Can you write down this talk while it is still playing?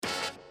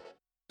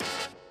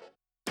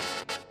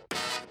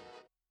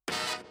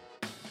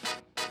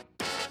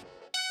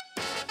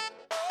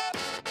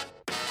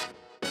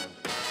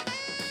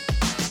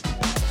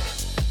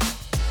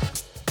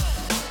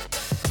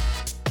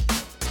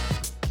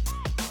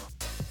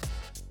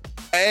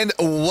And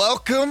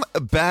welcome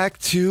back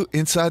to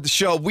Inside the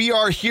Show. We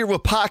are here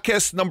with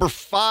podcast number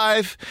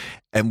 5,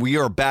 and we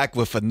are back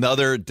with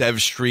another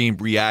Dev Stream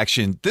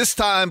reaction. This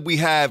time we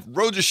have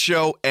Road to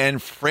Show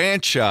and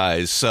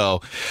Franchise.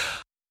 So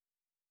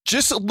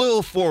just a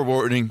little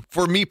forewarning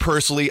for me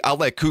personally. I'll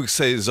let Kook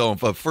say his own,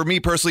 but for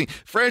me personally,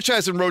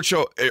 Franchise and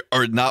Roadshow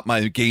are not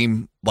my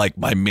game, like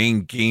my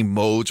main game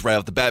modes right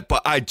off the bat,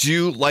 but I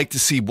do like to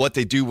see what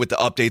they do with the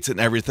updates and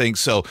everything.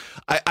 So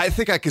I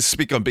think I can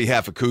speak on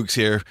behalf of Kooks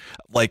here.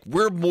 Like,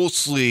 we're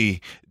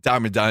mostly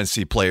Diamond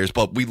Dynasty players,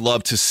 but we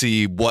love to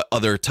see what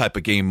other type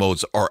of game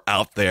modes are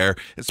out there,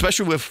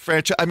 especially with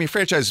Franchise. I mean,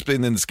 Franchise has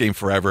been in this game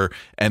forever,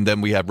 and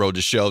then we have Road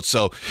to Show.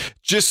 So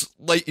just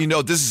let you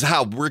know, this is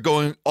how we're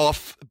going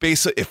off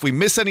base. If we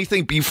miss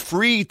anything, be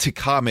free to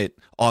comment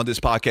on this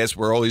podcast.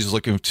 We're always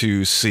looking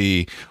to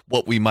see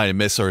what we might have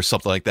missed or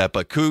something like that.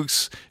 But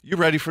Kooks, you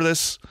ready for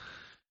this?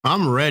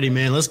 I'm ready,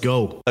 man. Let's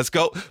go. Let's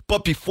go.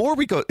 But before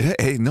we go,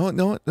 hey, no,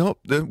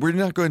 we're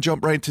not going to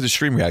jump right into the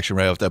stream reaction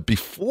right off that.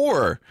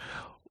 Before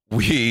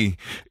we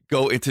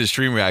go into the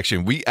stream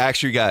reaction, we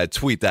actually got a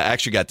tweet that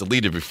actually got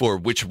deleted before,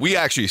 which we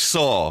actually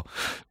saw,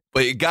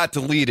 but it got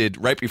deleted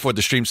right before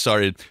the stream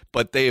started.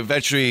 But they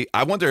eventually,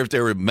 I wonder if they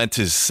were meant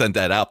to send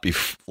that out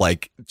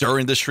like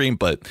during the stream.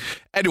 But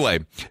anyway,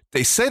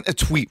 they sent a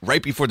tweet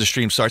right before the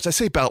stream starts. I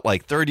say about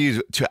like 30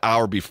 to an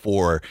hour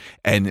before,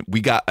 and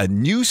we got a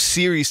new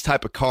series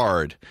type of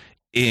card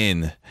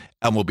in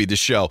MLB The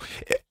Show.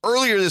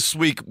 Earlier this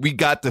week, we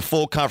got the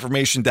full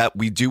confirmation that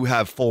we do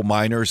have full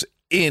minors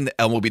in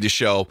MLB The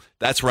Show.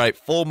 That's right.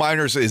 Full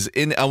minors is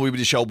in MLB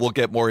The Show. We'll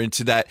get more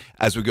into that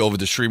as we go over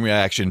the stream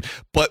reaction.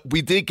 But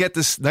we did get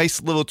this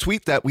nice little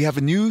tweet that we have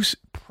a new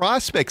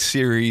prospect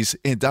series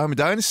in Diamond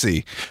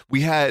Dynasty.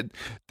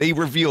 They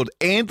revealed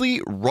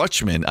Adley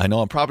Rutschman. I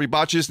know I'm probably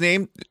botching his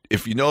name.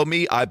 If you know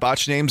me, I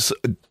botch names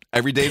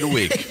every day of the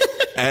week.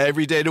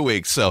 Every day of the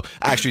week. So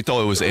I actually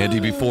thought it was Andy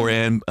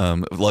beforehand.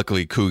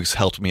 Luckily, Kooks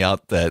helped me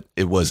out that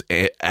it was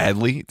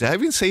Adley. Did I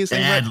even say his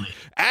name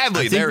right?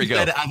 Adley, there we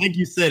go. I think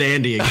you said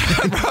Andy again.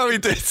 I probably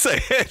did say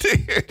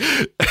Andy.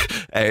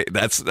 Hey,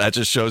 that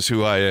just shows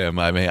who I am.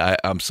 I mean,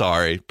 I'm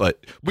sorry,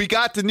 but we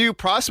got the new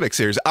prospect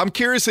series. I'm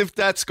curious if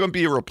that's going to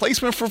be a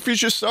replacement for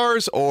Future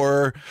Stars,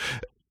 or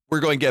we're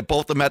going to get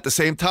both of them at the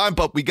same time.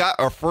 But we got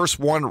our first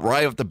one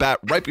right off the bat,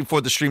 right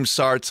before the stream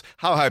starts.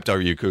 How hyped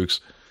are you, Kooks?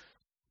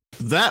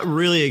 That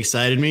really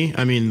excited me.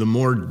 I mean, the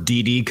more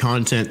DD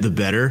content, the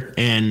better.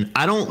 And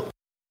I don't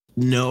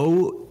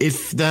know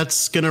if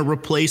that's going to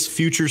replace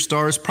Future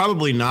Stars.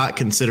 Probably not,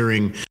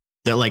 considering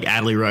that, like,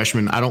 Adley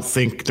Rutschman, I don't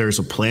think there's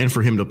a plan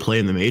for him to play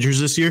in the majors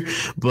this year.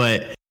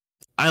 But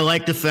I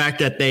like the fact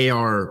that they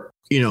are,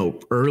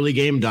 early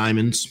game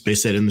diamonds, they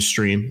said in the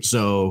stream.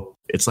 So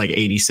it's like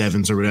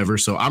 87s or whatever.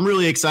 So I'm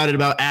really excited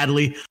about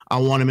Adley. I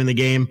want him in the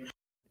game.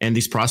 And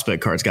these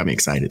prospect cards got me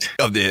excited.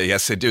 Oh,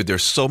 yes, they do.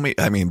 There's so many.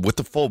 I mean, with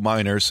the full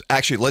minors,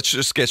 actually, let's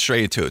just get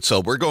straight into it.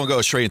 So we're going to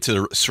go straight into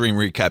the stream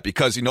recap,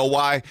 because you know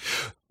why?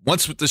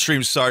 Once the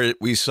stream started,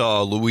 we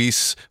saw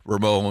Luis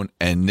Ramon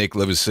and Nick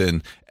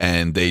Livingston,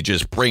 and they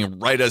just bring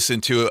right us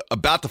into it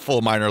about the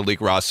full minor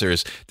league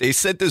rosters. They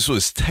said this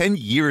was 10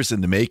 years in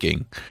the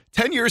making.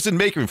 10 years in the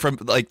making from,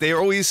 like, they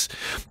always,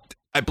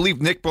 I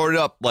believe Nick brought it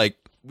up, like,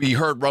 we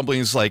heard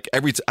rumblings like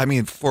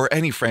for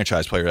any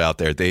franchise player out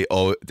there, they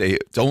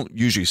don't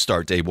usually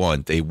start day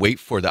one. They wait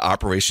for the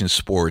Operation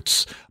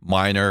Sports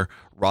minor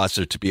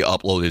roster to be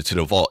uploaded to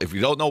the vault. If you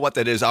don't know what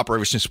that is,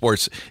 Operation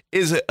Sports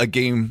is a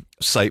game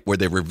site where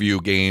they review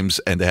games,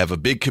 and they have a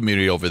big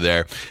community over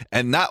there.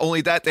 And not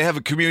only that, they have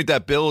a community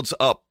that builds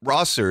up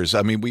rosters.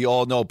 I mean, we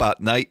all know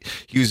about Knight.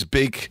 He was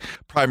big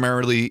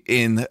primarily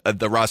in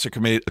the roster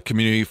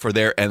community for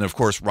there, and of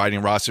course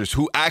writing rosters,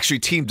 who actually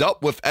teamed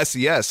up with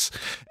SES,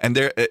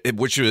 and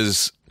which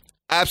was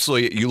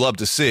absolutely, you love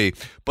to see.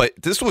 But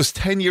this was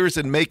 10 years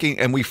in making,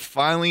 and we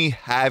finally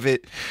have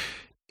it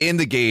in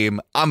the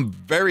game. I'm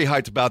very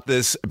hyped about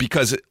this,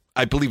 because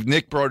I believe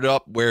Nick brought it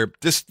up, where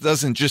this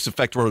doesn't just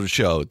affect Road to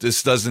Show.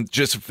 This doesn't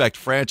just affect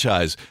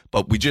Franchise,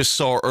 but we just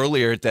saw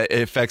earlier that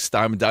it affects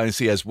Diamond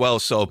Dynasty as well.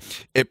 So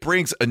it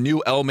brings a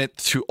new element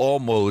to all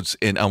modes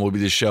in MLB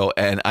The Show,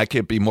 and I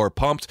can't be more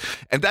pumped.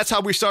 And that's how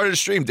we started the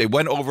stream. They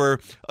went over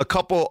a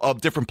couple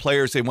of different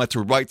players. They went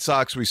to White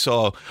Sox. We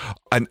saw,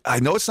 I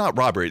know it's not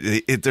Robert.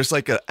 There's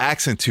like an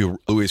accent to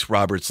Luis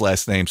Robert's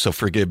last name, so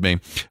forgive me.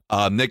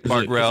 Nick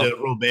Margrell. Is it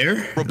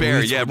Robert?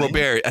 Robert, yeah,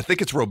 Robert. I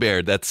think it's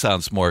Robert. That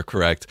sounds more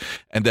correct.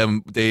 And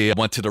then they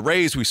went to the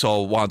Rays. We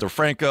saw Wander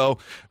Franco.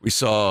 We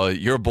saw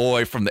your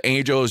boy from the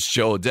Angels,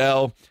 Joe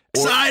Adell.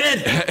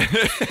 Excited!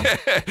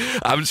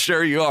 I'm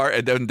sure you are.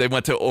 And then they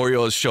went to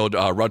Orioles, showed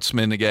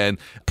Rutschman again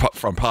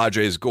from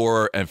Padres,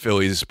 Gore, and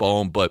Phillies,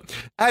 Bohm. But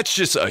that's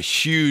just a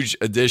huge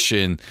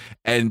addition.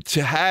 And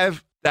to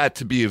have that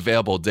to be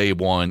available day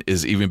one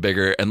is even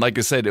bigger. And like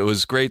I said, it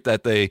was great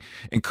that they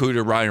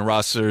included Ryan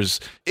Rosters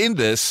in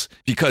this,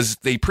 because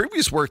they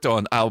previously worked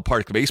on Owl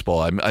Park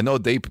Baseball. I know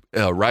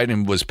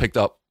Ryan was picked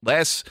up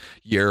last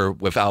year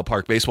with Owl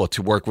Park Baseball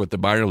to work with the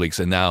minor leagues,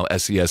 and now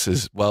SES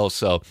as well.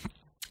 So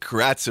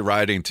congrats to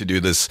Riding to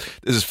do this.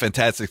 This is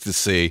fantastic to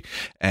see.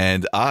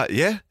 And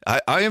I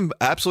am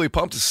absolutely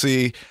pumped to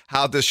see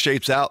how this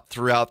shapes out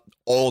throughout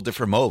all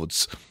different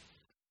modes.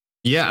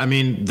 Yeah, I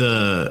mean,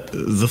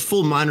 the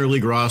full minor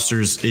league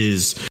rosters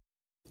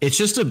it's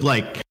just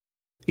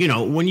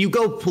when you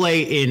go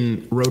play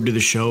in Road to the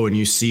Show and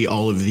you see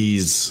all of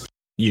these,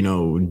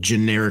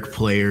 generic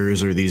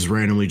players or these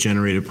randomly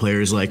generated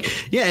players,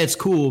 it's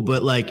cool.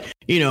 But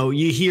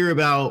you hear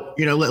about,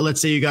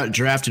 let's say you got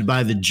drafted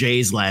by the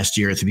Jays last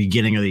year at the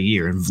beginning of the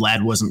year and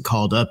Vlad wasn't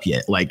called up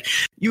yet.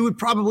 You would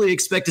probably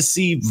expect to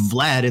see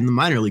Vlad in the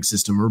minor league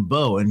system or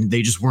Bo, and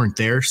they just weren't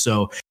there.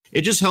 So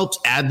it just helps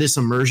add this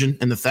immersion.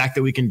 And the fact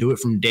that we can do it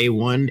from day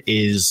one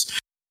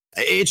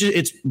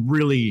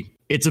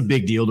it's a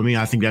big deal to me.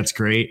 I think that's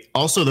great.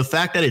 Also, the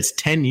fact that it's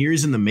 10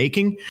 years in the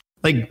making,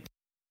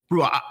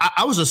 bro,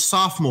 I was a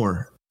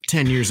sophomore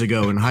 10 years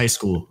ago in high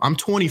school. I'm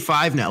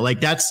 25 now.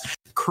 That's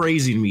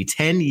crazy to me.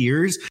 10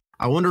 years.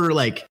 I wonder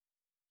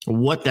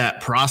what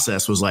that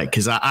process was like.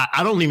 Cause I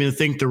don't even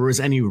think there was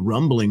any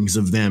rumblings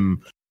of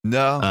them.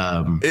 No,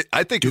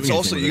 I think it's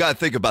also, you got to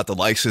think about the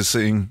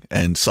licensing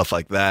and stuff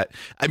like that.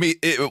 I mean,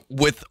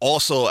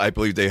 I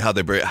believe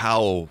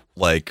how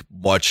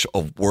much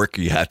of work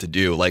you have to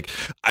do.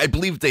 I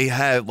believe they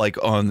have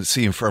on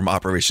CM Firm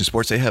Operation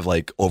Sports, they have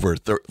over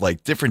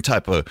different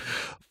type of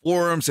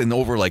forums and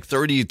over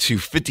 30 to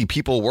 50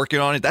 people working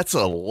on it. That's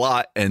a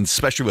lot. And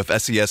especially with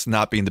SES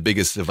not being the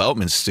biggest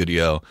development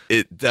studio,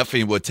 it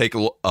definitely would take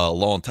a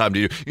long time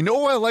to do. You know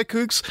what I like,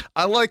 Kooks?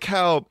 I like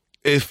how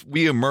if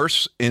we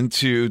immerse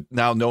into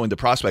now knowing the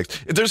prospects,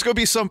 if there's going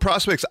to be some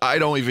prospects I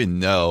don't even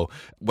know,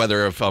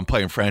 whether if I'm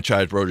playing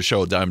franchise, Road to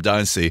Show, Diamond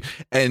Dynasty,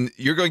 and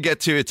you're going to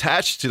get to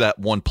attach to that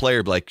one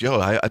player,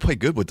 I play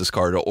good with this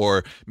card.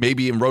 Or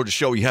maybe in Road to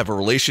Show, you have a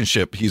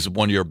relationship. He's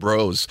one of your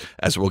bros,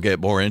 as we'll get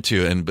more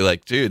into, and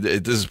be dude,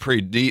 this is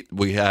pretty neat.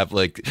 We have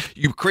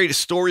you create a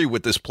story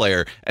with this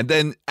player. And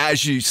then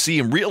as you see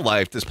in real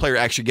life, this player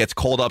actually gets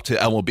called up to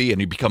MLB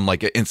and you become an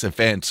instant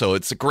fan. So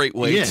it's a great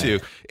way to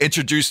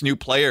introduce new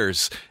players.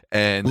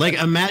 And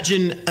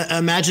imagine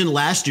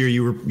last year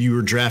you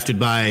were drafted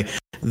by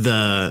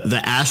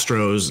the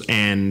Astros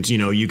and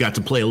you got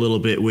to play a little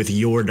bit with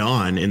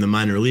Yordan in the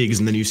minor leagues,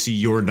 and then you see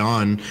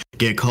Yordan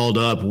get called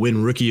up,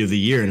 win Rookie of the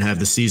Year, and have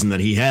the season that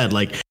he had.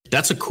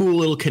 That's a cool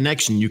little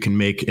connection you can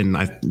make, and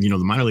the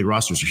minor league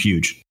rosters are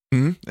huge.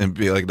 Mm-hmm. And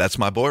be that's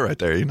my boy right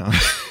there,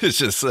 It's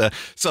just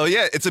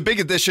it's a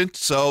big addition.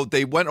 So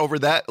they went over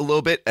that a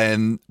little bit,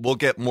 and we'll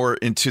get more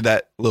into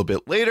that a little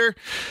bit later.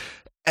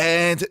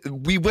 And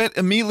we went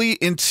immediately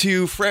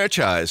into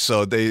franchise.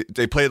 So they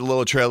played a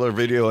little trailer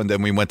video, and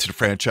then we went to the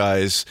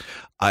franchise.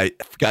 I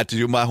forgot to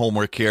do my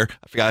homework here.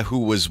 I forgot who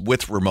was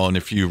with Ramon,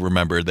 if you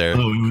remember there.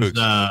 Oh, it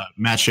was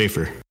Matt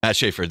Schaefer. Matt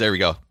Schaefer, there we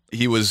go.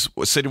 He was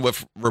sitting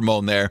with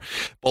Ramon there,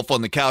 both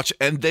on the couch,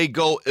 and they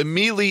go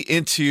immediately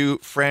into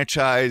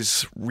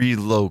franchise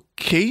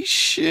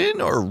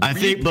relocation or I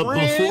think, but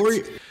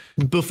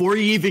before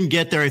you even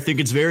get there, I think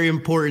it's very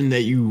important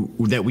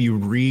that we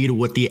read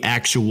what the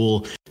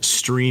actual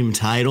stream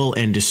title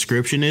and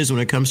description is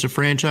when it comes to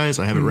franchise.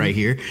 I have it right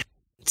here.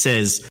 It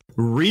says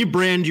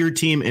rebrand your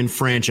team in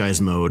franchise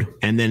mode,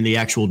 and then the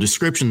actual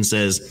description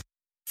says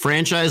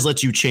franchise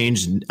lets you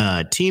change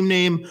team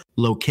name,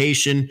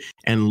 location,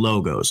 and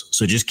logos.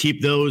 So just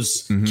keep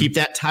keep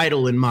that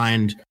title in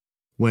mind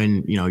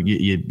when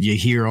you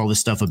hear all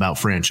this stuff about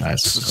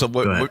franchise. So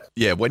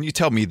when you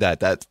tell me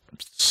that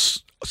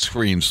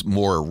screams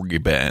more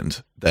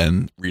reband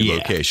than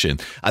relocation.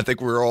 Yeah. I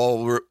think we're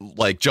all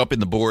jumping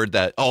the board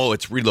that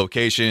it's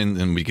relocation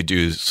and we could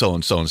do so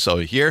and so and so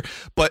here.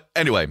 But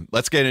anyway,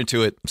 let's get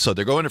into it. So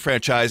they're going to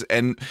franchise,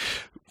 and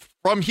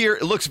from here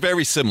it looks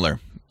very similar.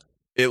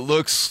 It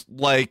looks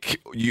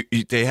like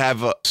they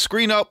have a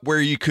screen up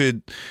where you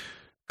could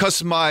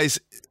customize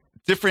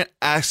different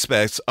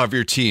aspects of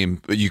your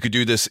team. You could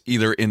do this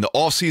either in the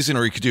off season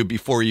or you could do it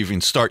before you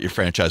even start your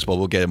franchise. But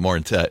we'll get more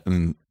into that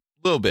in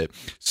little bit.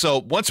 So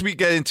once we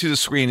get into the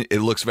screen, it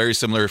looks very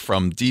similar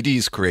from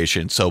DD's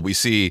creation. So we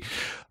see,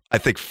 I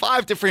think,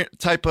 5 different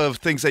type of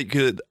things that you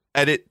could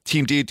edit: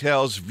 team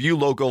details, view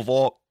logo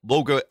vault,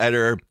 logo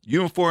editor,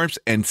 uniforms,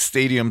 and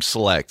stadium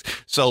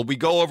select. So we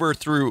go over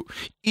through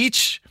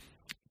each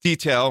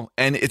detail,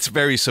 and it's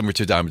very similar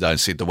to Diamond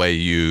Dynasty. The way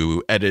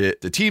you edit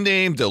the team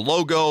name, the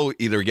logo,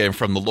 either getting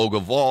from the logo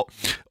vault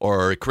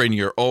or creating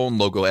your own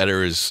logo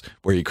editor is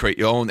where you create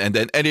your own, and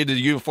then edit the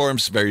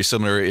uniforms, very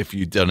similar if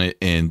you've done it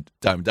in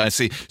Diamond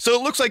Dynasty. So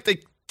it looks like they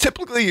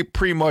typically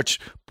pretty much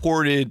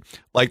ported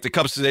the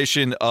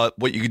customization,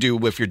 what you could do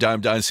with your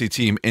Diamond Dynasty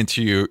team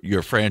into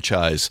your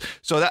franchise.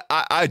 So that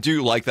I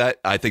do like that.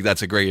 I think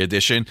that's a great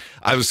addition.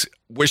 I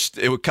wished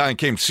it would kind of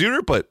came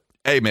sooner, but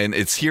hey, man,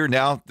 it's here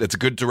now. That's a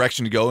good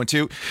direction to go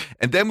into.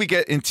 And then we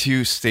get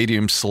into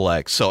Stadium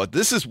Select. So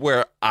this is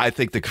where I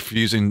think the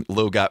confusing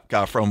little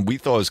got from. We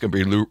thought it was going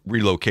to be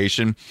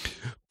relocation.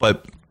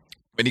 But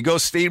when you go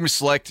Stadium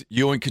Select,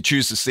 you only could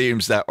choose the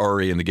stadiums that are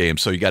already in the game.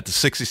 So you got the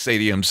 60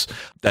 stadiums.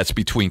 That's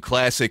between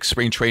Classic,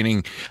 Spring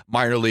Training,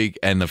 Minor League,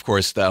 and, of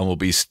course, the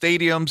MLB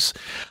stadiums.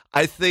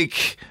 I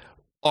think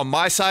on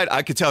my side,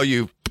 I could tell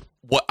you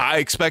what I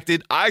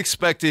expected. I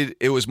expected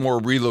it was more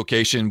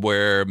relocation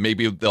where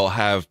maybe they'll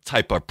have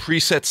type of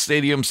preset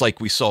stadiums like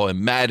we saw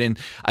in Madden.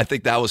 I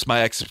think that was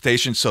my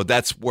expectation. So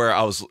that's where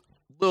I was a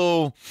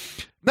little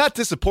not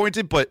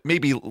disappointed, but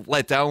maybe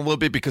let down a little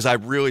bit because I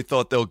really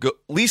thought they'll go, at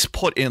least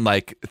put in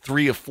like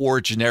 3 or 4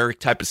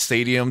 generic type of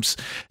stadiums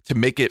to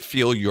make it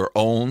feel your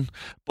own.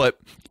 But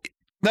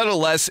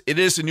nonetheless, it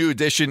is a new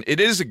addition.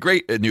 It is a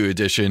great new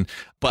addition,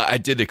 but I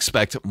did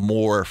expect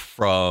more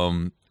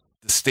from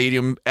the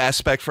stadium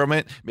aspect from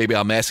it. Maybe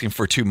I'm asking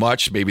for too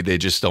much. Maybe they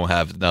just don't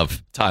have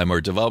enough time or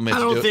development.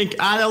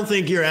 I don't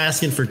think you're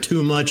asking for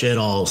too much at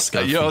all,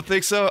 Scott. You don't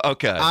think so?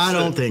 Okay. I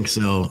don't think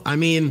so. I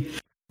mean,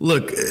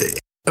 look,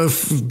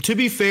 to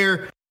be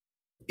fair,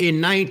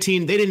 in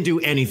 19, they didn't do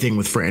anything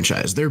with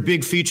franchise. Their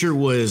big feature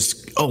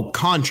was,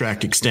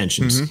 contract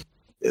extensions.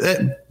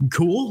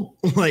 Cool.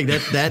 Like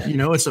that,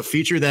 it's a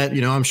feature that,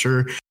 I'm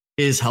sure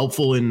is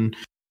helpful in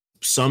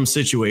some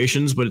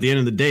situations, but at the end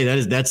of the day,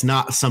 that's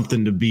not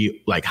something to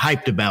be like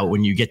hyped about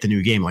when you get the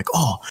new game. Like,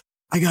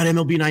 I got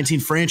MLB 19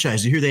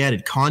 franchise. You hear they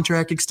added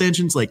contract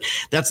extensions? Like,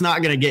 that's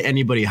not going to get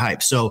anybody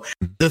hyped. So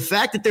the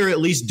fact that they're at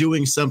least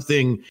doing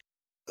something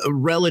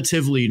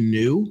relatively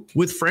new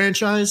with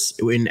franchise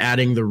in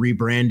adding the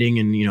rebranding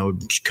and,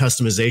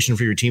 customization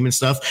for your team and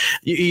stuff,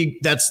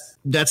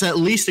 that's at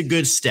least a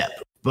good step.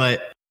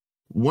 But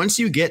once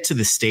you get to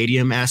the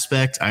stadium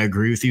aspect, I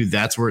agree with you.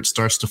 That's where it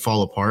starts to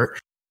fall apart.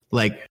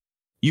 Like,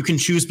 you can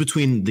choose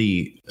between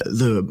the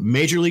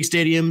major league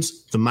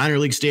stadiums, the minor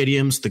league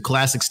stadiums, the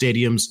classic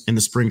stadiums, and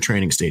the spring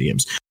training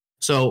stadiums.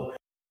 So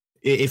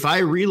if I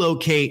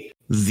relocate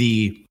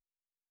the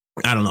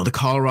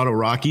Colorado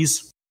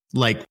Rockies,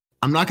 like,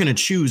 I'm not going to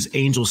choose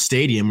Angels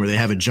Stadium where they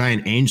have a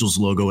giant Angels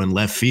logo in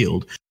left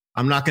field.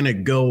 I'm not going to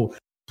go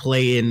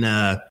play in,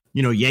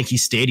 Yankee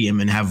Stadium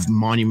and have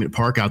Monument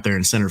Park out there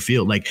in center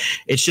field. Like,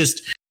 it's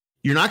just,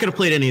 you're not going to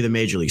play at any of the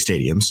major league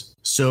stadiums.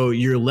 So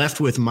you're left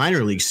with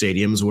minor league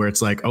stadiums where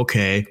it's like,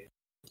 okay,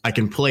 I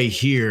can play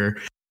here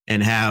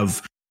and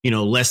have,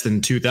 less than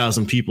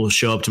 2,000 people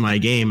show up to my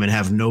game and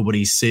have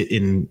nobody sit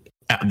in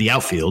the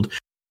outfield.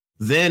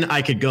 Then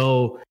I could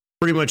go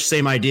pretty much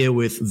same idea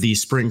with the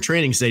spring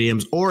training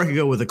stadiums, or I could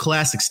go with a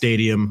classic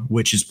stadium,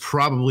 which is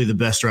probably the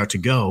best route to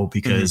go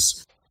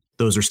because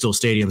those are still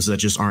stadiums that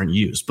just aren't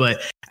used.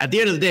 But at the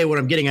end of the day, what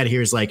I'm getting at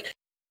here is like,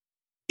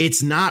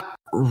 it's not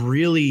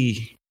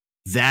really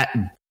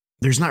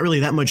there's not really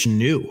that much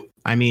new.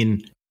 I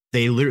mean,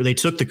 they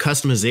took the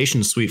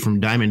customization suite from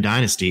Diamond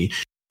Dynasty,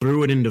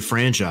 threw it into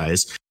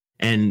franchise,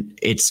 and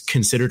it's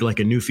considered like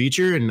a new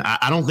feature. And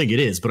I don't think it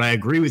is, but I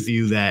agree with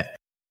you that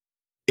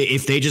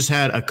if they just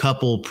had a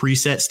couple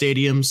preset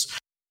stadiums,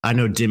 I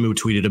know Dimmu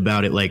tweeted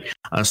about it, like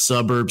a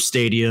suburb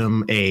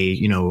stadium, a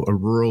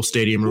rural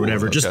stadium or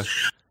whatever, just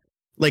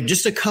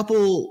a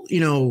couple,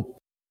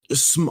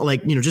 just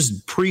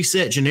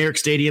preset generic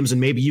stadiums,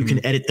 and maybe you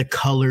can edit the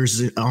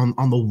colors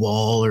on the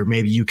wall, or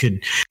maybe you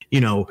could,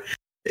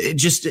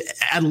 just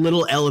add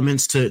little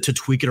elements to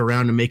tweak it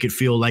around to make it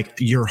feel like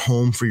you're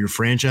home for your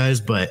franchise.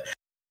 But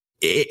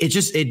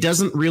it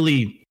doesn't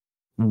really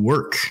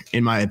work,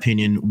 in my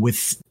opinion,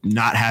 with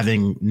not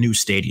having new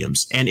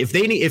stadiums. And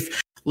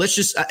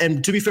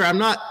and to be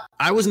fair,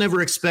 I was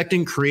never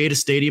expecting Create a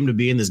Stadium to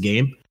be in this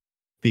game,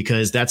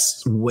 because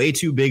that's way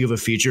too big of a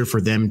feature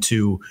for them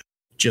to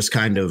just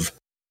kind of,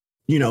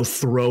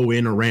 throw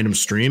in a random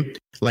stream.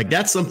 Like,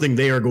 that's something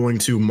they are going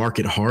to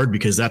market hard,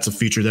 because that's a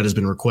feature that has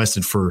been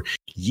requested for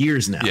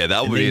years now. Yeah,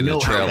 that would be in the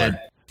trailer.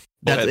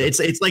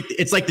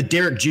 It's like the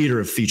Derek Jeter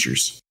of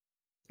features.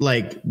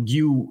 Like,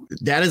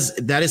 that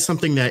is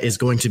something that is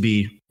going to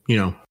be,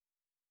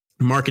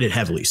 marketed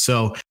heavily.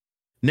 So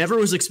never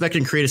was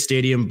expecting Create a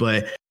Stadium,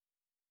 but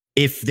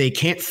if they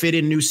can't fit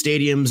in new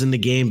stadiums in the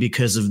game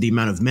because of the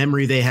amount of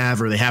memory they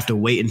have, or they have to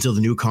wait until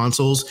the new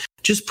consoles,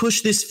 just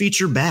push this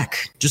feature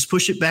back. Just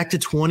push it back to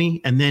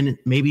 20, and then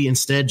maybe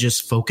instead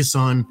just focus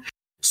on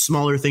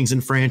smaller things in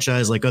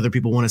franchise, like other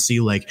people want to see,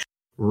 like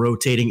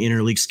rotating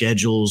interleague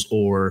schedules,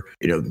 or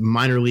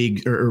minor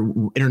league or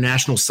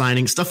international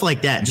signings, stuff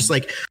like that. Just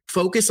like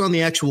focus on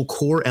the actual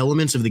core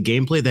elements of the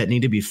gameplay that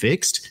need to be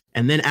fixed,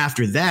 and then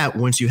after that,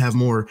 once you have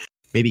more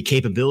maybe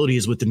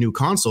capabilities with the new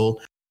console,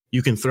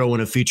 you can throw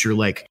in a feature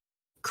like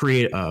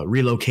create a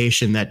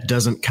relocation that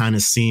doesn't kind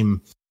of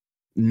seem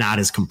not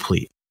as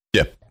complete.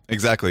 Yeah,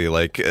 exactly.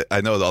 Like, I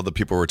know the other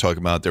people were talking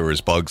about there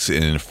was bugs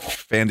in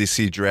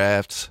fantasy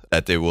drafts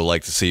that they would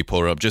like to see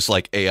pulled up, just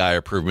like AI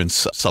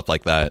improvements, stuff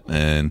like that.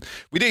 And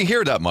we didn't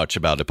hear that much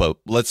about it, but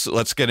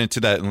let's get into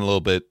that in a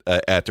little bit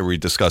after we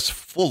discuss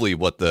fully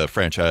what the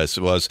franchise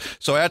was.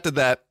 So after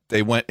that,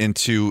 they went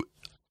into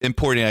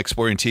importing and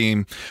exporting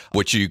team,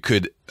 which you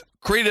could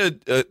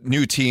create a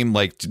new team,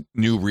 like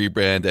new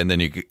rebrand, and then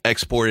you could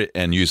export it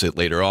and use it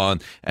later on.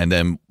 And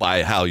then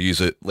by how you use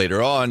it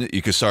later on,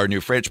 you could start a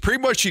new franchise.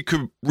 Pretty much you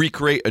could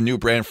recreate a new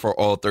brand for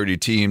all 30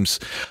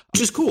 teams.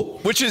 Which is cool.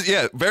 Which is,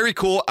 yeah, very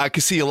cool. I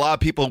could see a lot of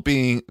people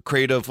being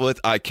creative with.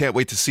 I can't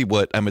wait to see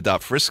what Emma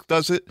Frisk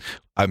does it.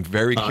 I'm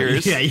very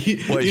curious. Yeah,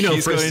 what you know,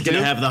 he's Frisk is going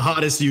to have the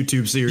hottest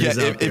YouTube series out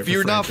there. If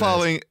you're not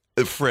following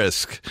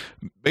Frisk,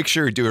 make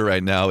sure you do it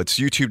right now. It's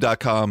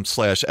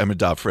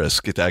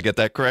youtube.com/Emma.Frisk. Did I get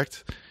that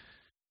correct?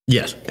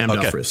 Yes,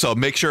 okay. So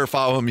make sure to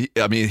follow him.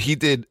 I mean, he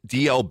did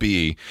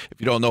DLB. If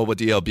you don't know what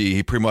DLB,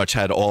 he pretty much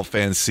had all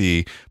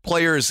fantasy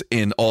players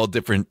in all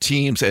different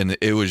teams, and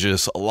it was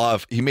just a lot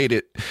of. He made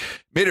it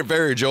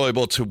very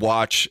enjoyable to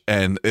watch,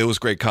 and it was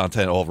great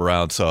content all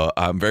around. So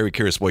I'm very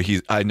curious what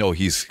I know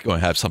he's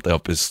going to have something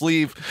up his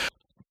sleeve.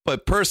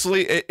 But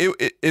personally,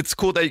 it's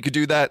cool that you could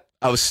do that.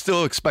 I was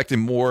still expecting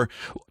more.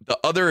 The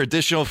other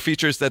additional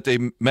features that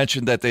they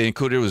mentioned that they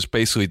included was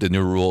basically the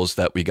new rules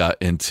that we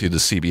got into the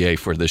CBA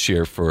for this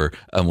year for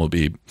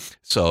MLB.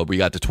 So we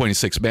got the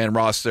 26-man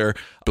roster,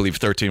 I believe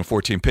 13 or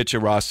 14 pitcher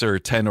roster,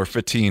 10 or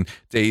 15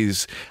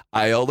 days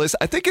IL list.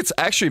 I think it's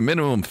actually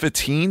minimum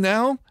 15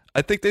 now.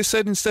 I think they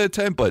said instead of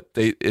 10, but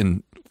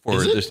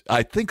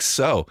I think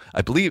so.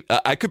 I believe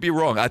I could be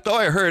wrong. I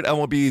thought I heard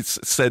MLB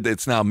said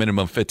it's now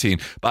minimum 15,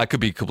 but I could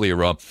be completely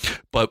wrong.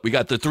 But we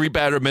got the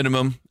 3-batter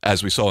minimum,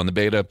 as we saw in the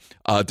beta.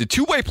 The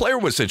 2-way player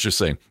was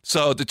interesting.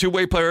 So the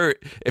 2-way player,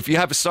 if you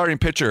have a starting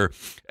pitcher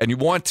and you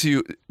want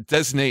to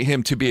designate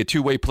him to be a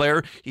 2-way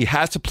player, he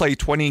has to play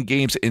 20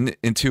 games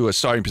into a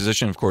starting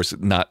position. Of course,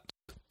 not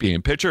being a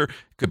pitcher,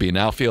 could be an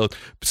outfield,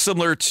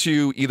 similar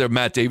to either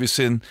Matt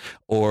Davison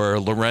or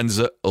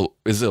Lorenzo.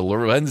 Is it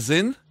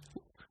Lorenzen?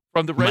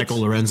 From the Reds? Michael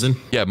Lorenzen.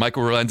 Yeah,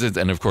 Michael Lorenzen,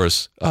 and of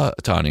course,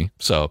 Ohtani.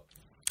 So,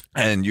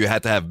 and you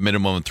had to have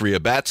minimum 3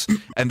 at-bats.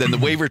 And then the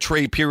waiver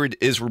trade period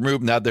is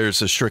removed. Now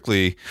there's a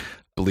strictly, I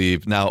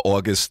believe, now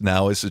August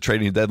now is the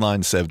trading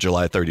deadline instead of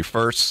July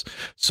 31st.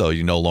 So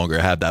you no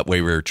longer have that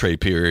waiver trade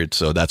period.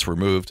 So that's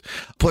removed.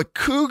 But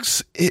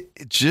Cougs,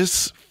 it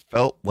just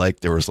felt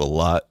like there was a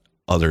lot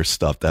other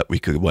stuff that we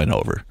could went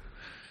over.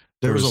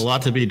 There was a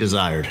lot to be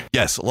desired.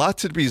 Yes, a lot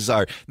to be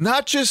desired.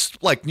 Not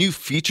just like new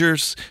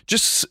features,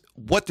 just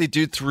what they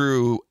do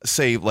through,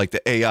 say, like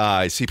the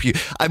AI,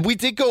 CPU. We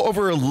did go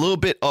over a little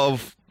bit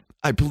of,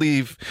 I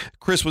believe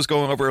Chris was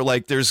going over,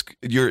 like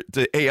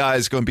the AI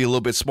is going to be a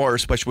little bit smarter,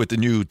 especially with the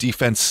new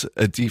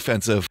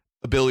defensive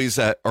abilities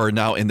that are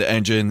now in the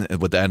engine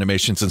and with the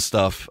animations and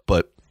stuff.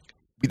 But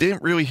we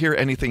didn't really hear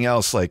anything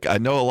else. Like, I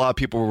know a lot of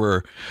people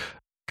were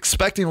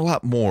expecting a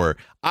lot more.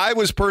 I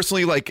was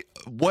personally like,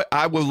 what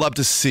I would love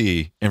to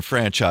see in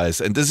franchise,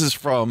 and this is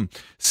from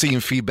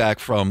seeing feedback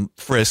from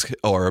Frisk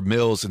or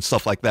Mills and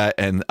stuff like that,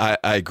 and I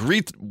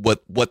agreed with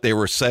what they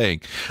were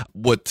saying,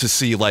 what to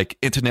see like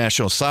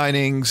international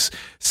signings,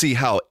 see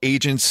how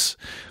agents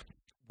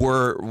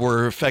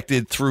were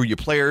affected through your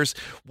players.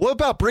 What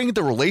about bringing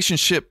the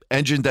relationship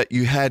engine that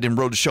you had in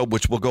Road to Show,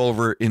 which we'll go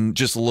over in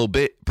just a little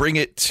bit, bring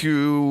it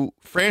to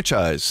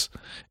franchise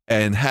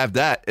and have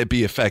that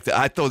be effective?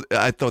 I thought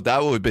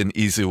that would have been an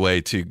easy way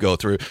to go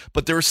through,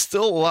 but there was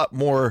still a lot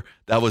more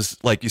that was,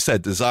 like you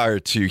said, desire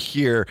to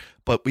hear,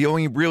 but we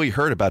only really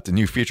heard about the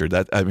new feature.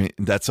 That's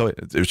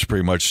it's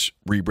pretty much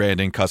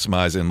rebranding,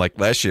 customizing. Like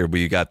last year,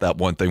 we got that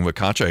one thing with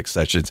contract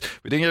extensions.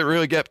 We didn't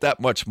really get that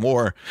much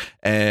more,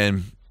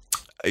 and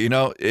you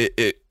know,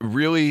 it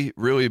really,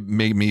 really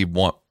made me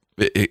want.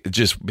 It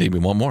just made me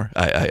want more.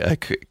 I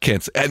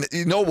can't. And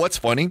you know what's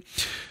funny?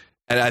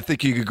 And I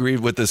think you agreed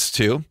with this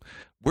too.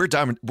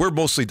 We're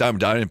mostly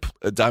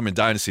Diamond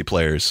Dynasty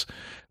players,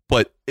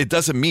 but it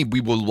doesn't mean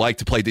we would like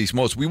to play these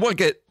modes. We want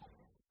to get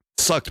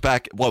sucked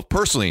back. Well,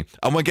 personally,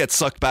 I want to get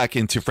sucked back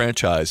into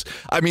franchise.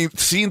 I mean,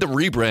 seeing the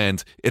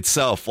rebrand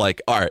itself,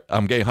 like, all right,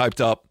 I'm getting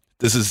hyped up.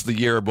 This is the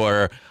year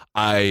where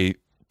I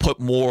put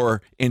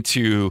more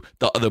into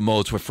the other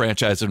modes with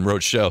franchise and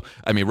Road Show.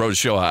 I mean, Road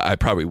Show, I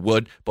probably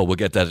would, but we'll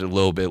get that a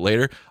little bit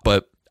later.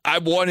 But I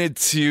wanted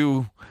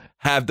to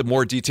have the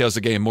more details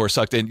of the game more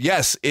sucked in.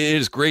 Yes, it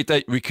is great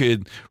that we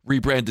could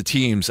rebrand the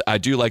teams. I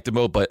do like the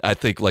mode, but I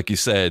think, like you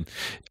said,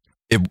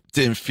 it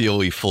didn't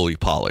feel fully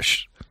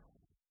polished.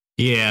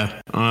 Yeah,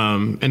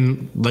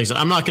 and like I said,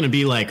 I'm not going to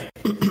be like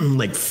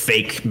like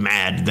fake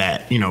mad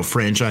that, you know,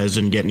 franchise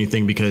didn't get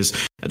anything, because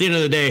at the end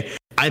of the day,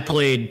 I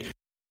played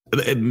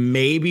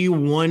maybe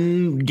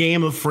one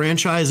game of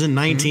franchise in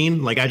 19.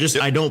 Mm-hmm. Like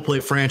I don't play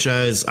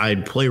franchise. I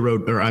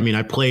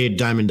played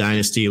Diamond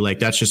Dynasty. Like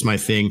that's just my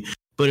thing.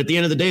 But at the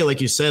end of the day,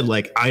 like you said,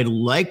 like I'd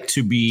like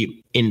to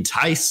be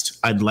enticed.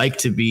 I'd like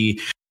to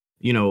be,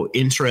 you know,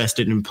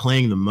 interested in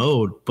playing the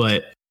mode.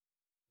 But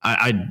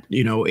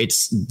you know,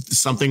 it's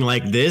something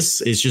like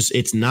this.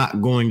 It's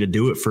not going to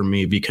do it for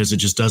me because it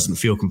just doesn't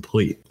feel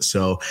complete.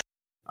 So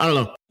I don't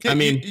know. Yeah, I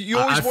mean,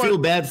 I feel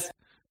bad.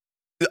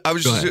 I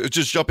was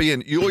just jumping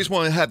in. You always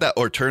want to have that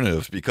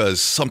alternative, because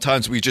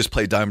sometimes we just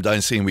play Diamond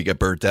Dynasty and we get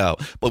burnt out.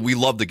 But we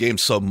love the game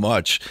so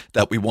much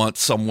that we want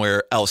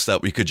somewhere else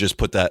that we could just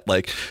put that.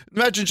 Like,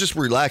 imagine just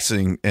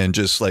relaxing and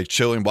just like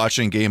chilling,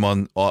 watching a game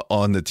on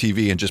the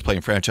TV and just playing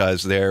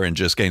franchise there and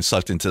just getting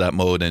sucked into that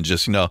mode and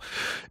just, you know,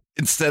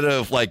 instead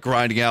of like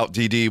grinding out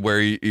DD where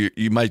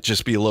you might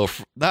just be a little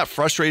not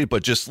frustrated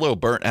but just a little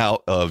burnt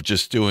out of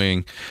just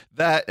doing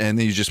that, and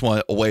then you just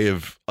want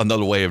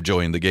another way of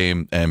joining the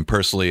game. And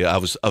personally, I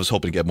was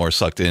hoping to get more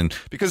sucked in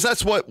because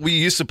that's what we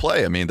used to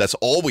play. I mean, that's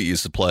all we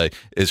used to play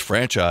is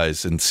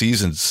franchise and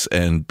seasons,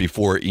 and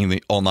before even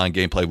online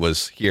gameplay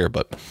was here.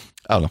 But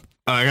I don't know.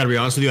 I gotta be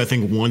honest with you, I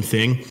think one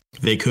thing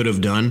they could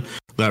have done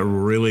that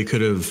really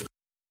could have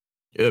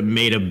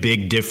made a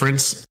big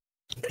difference,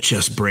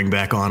 just bring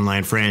back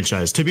online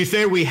franchise. To be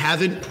fair, we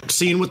haven't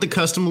seen what the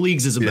custom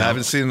leagues is about. You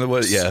haven't seen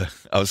what? Yeah,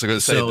 I was going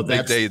to say so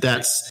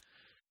that's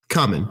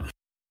coming.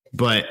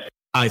 But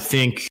I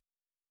think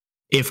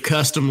if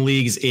custom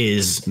leagues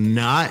is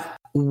not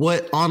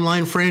what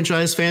online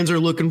franchise fans are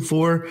looking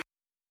for,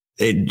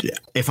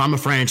 if I'm a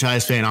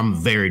franchise fan, I'm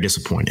very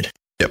disappointed.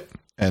 Yep,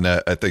 and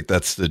I think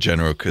that's the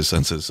general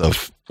consensus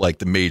of like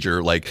the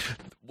major, like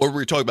what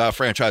we're talking about,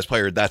 franchise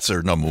player. That's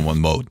their number one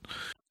mode.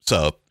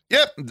 So.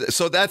 Yep.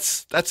 So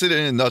that's it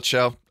in a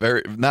nutshell.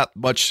 Very not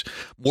much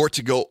more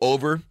to go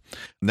over.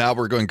 Now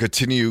we're going to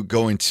continue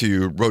going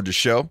to Road to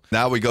Show.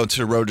 Now we go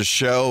to Road to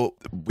Show.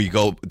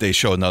 They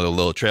show another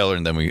little trailer,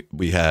 and then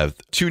we have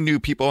two new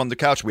people on the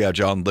couch. We have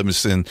John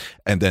Livingston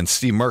and then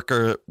Steve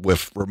Merker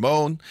with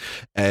Ramon.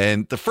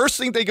 And the first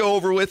thing they go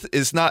over with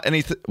is not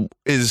anything,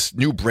 is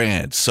new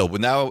brands. So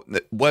now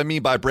what I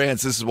mean by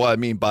brands, this is what I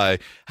mean by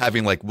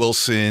having like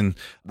Wilson,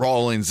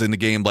 Rawlins in the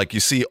game. Like you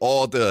see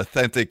all the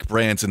authentic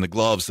brands in the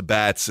gloves, the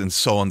bats, and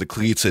so on, the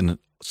cleats and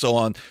so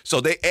on.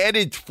 So they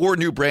added 4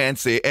 new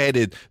brands. They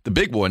added the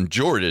big one,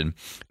 Jordan,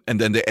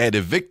 and then they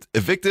added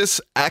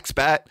Invictus, Axe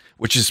Bat,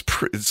 which is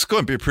it's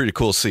going to be pretty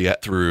cool to see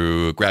it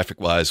through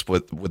graphic wise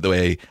with the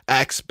way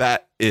Axe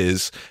Bat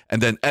is,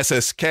 and then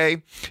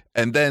SSK,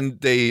 and then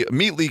they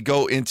immediately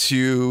go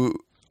into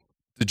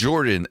the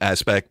Jordan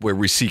aspect where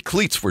we see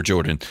cleats for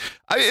Jordan.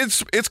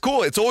 It's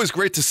cool. It's always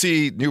great to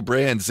see new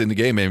brands in the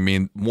game. I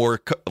mean,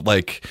 more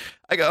like,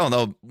 I don't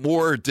know,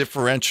 more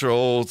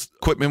differential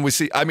equipment we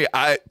see. I mean,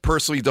 I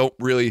personally don't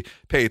really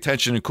pay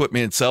attention to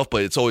equipment itself,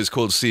 but it's always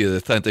cool to see the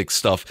authentic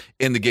stuff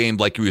in the game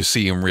like you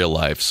see in real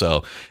life.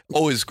 So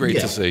always great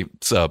to see.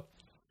 So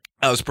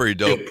that was pretty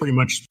dope. Yeah,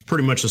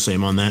 pretty much the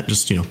same on that.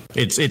 Just,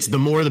 it's the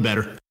more the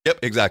better. Yep,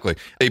 exactly.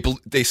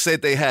 They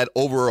said they had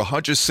over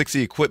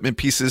 160 equipment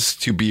pieces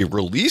to be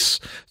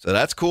released, so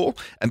that's cool.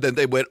 And then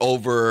they went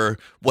over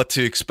what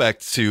to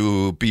expect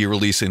to be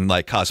released in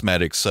like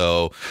cosmetics.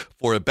 So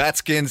for the bat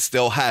skins,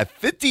 they'll have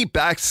 50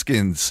 bat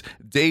skins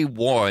day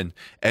one,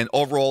 and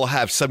overall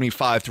have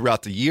 75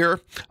 throughout the year.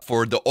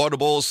 For the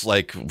audibles,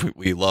 like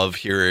we love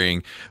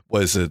hearing,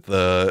 was it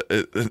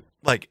the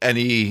like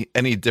any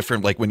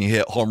different, like when you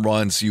hit home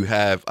runs, you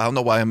have, I don't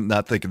know why I'm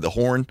not thinking the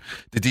horn,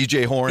 the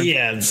DJ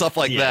horn, stuff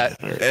like that.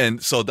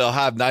 And so they'll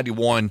have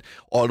 91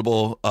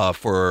 audible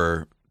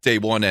for day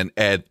one and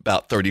add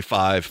about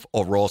 35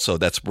 overall. So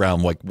that's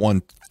around like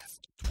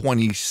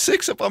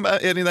 126 if I'm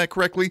adding that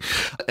correctly.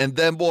 And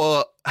then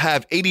we'll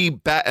have 80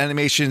 bat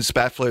animations,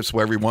 bat flips,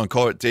 whatever you want to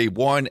call it, day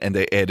one, and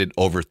they added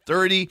over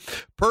 30.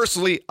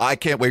 Personally, I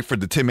can't wait for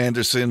the Tim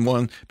Anderson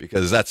one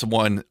because that's the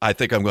one I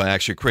think I'm going to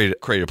actually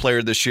create a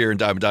player this year in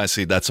Diamond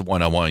Dynasty. That's the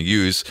one I want to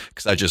use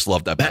because I just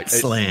love that Bat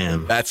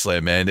Slam. Bat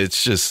Slam, man.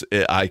 It's just,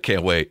 I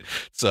can't wait.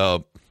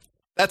 So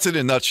that's it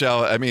in a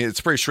nutshell. I mean,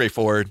 it's pretty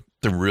straightforward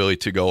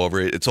to go over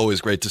it. It's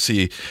always great to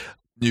see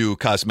new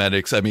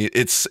cosmetics. I mean,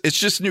 it's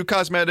just new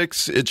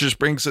cosmetics. It just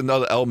brings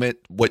another element,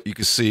 what you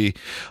can see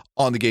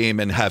on the game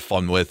and have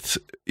fun with,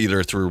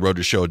 either through Road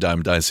to Show,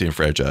 Diamond Dynasty, and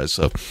franchise.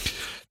 So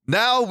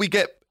now we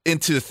get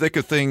into the thick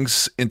of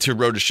things, into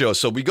Road to Show.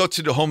 So we go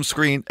to the home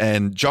screen,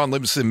 and John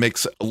Livingston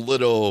makes a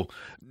little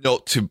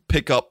note to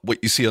pick up what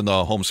you see on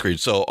the home screen.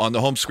 So on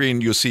the home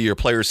screen, you'll see your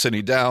players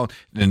sitting down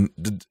in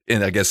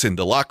I guess in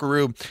the locker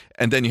room,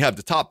 and then you have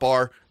the top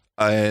bar.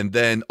 And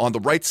then on the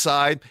right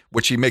side,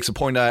 which he makes a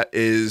point at,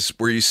 is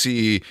where you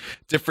see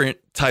different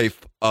type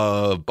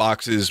of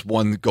boxes.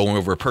 One going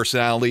over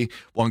personality,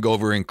 one go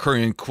over in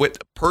current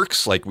quit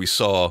perks, like we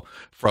saw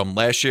from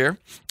last year.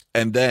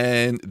 And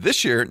then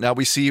this year, now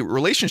we see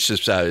relationship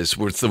status.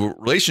 With the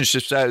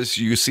relationship status,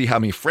 you see how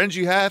many friends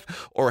you have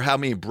or how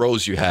many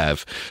bros you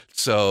have.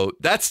 So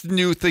that's the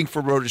new thing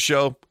for Road to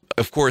Show.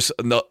 Of course,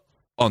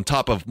 on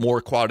top of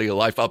more quality of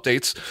life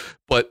updates,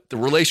 but the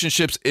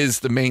relationships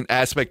is the main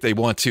aspect they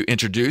want to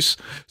introduce.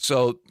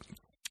 So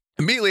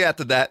immediately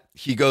after that,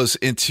 he goes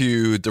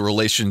into the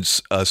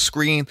relations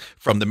screen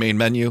from the main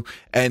menu,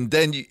 and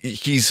then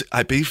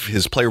I believe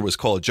his player was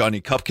called Johnny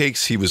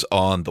Cupcakes. He was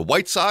on the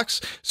White Sox.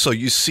 So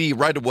you see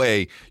right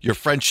away your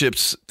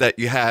friendships that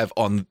you have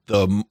on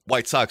the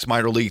White Sox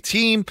minor league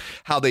team,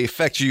 how they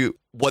affect you,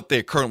 what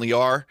they currently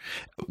are,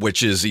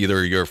 which is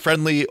either you're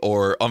friendly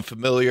or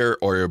unfamiliar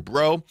or your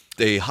bro.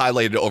 They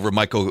highlighted over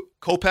Michael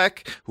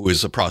Kopech, who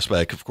is a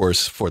prospect, of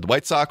course, for the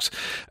White Sox.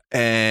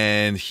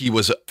 And he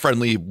was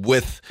friendly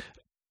with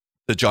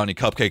the Johnny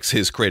Cupcakes,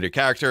 his created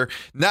character.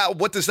 Now,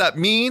 what does that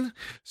mean?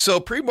 So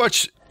pretty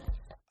much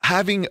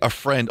having a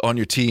friend on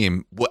your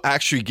team will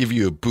actually give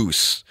you a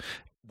boost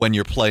when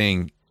you're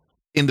playing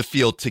in the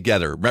field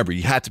together. Remember,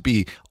 you had to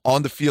be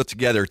on the field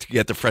together to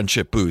get the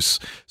friendship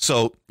boost.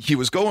 So he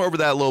was going over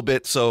that a little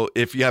bit. So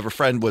if you have a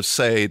friend with,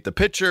 say, the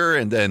pitcher,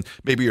 and then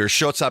maybe your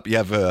shortstop, you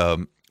have a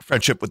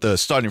friendship with the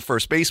starting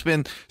first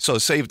baseman. So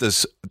say if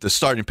the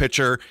starting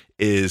pitcher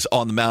is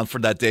on the mound for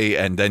that day,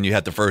 and then you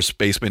had the first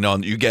baseman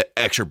on, you get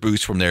extra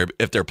boost from there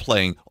if they're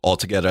playing all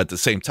together at the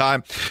same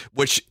time,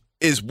 which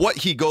is what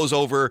he goes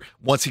over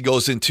once he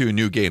goes into a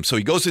new game. So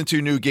he goes into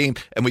a new game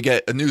and we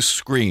get a new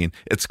screen.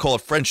 It's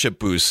called Friendship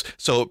Boost.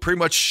 So it pretty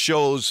much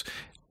shows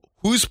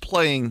who's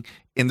playing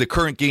in the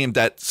current game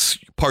that's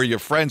part of your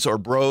friends or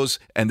bros,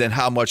 and then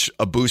how much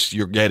a boost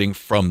you're getting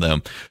from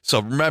them.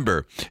 So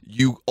remember,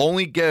 you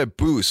only get a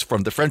boost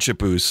from the Friendship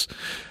Boost.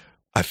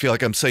 I feel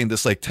like I'm saying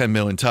this like 10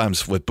 million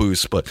times with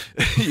boosts, but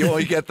you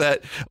only get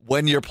that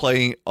when you're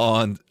playing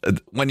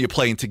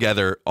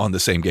together on the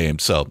same game.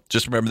 So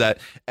just remember that.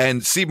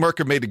 And Steve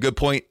Merker made a good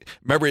point.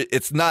 Remember,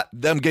 it's not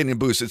them getting a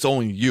boost. It's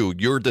only you.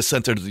 You're the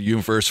center of the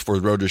universe for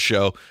the Roto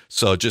Show.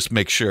 So just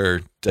make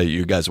sure that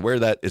you guys are aware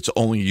of that. It's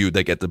only you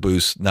that get the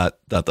boost, not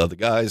the other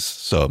guys.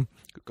 So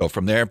go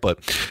from there. But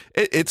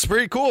it's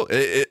pretty cool.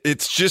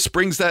 It just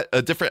brings that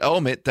a different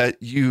element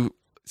that you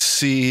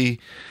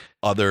see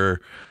other.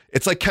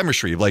 It's like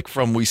chemistry, like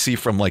we see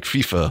from like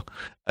FIFA.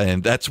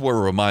 And that's what it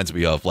reminds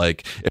me of.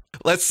 Like,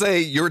 let's say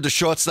you're the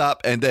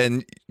shortstop and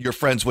then you're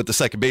friends with the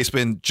second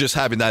baseman. Just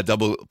having that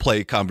double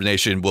play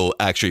combination will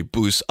actually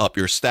boost up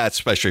your stats,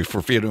 especially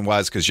for fielding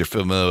wise, because you're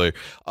familiar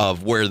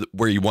of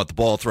where you want the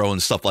ball thrown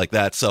and stuff like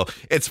that. So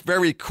it's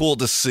very cool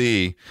to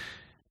see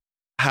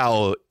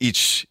how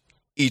each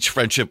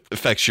friendship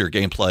affects your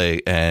gameplay,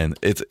 and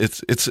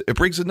it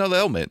brings another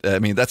element. I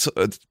mean, it's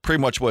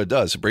pretty much what it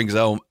does. It brings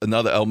out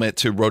another element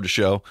to Roto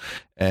Show,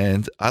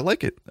 and I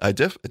like it. I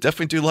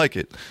definitely do like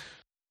it.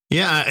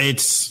 Yeah,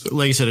 it's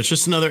like I said, it's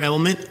just another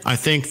element. I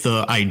think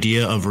the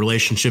idea of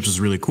relationships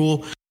is really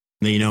cool.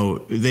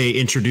 They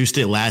introduced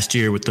it last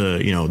year with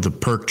the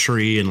perk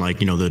tree and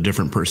the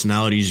different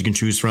personalities you can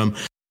choose from.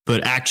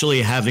 But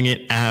actually having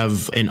it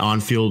have an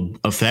on-field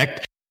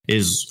effect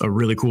is a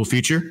really cool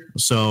feature.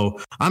 So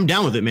I'm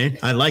down with it, man.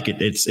 I like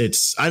it.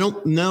 It's I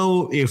don't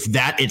know if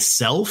that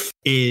itself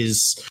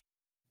is,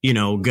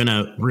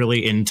 gonna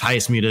really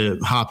entice me to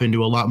hop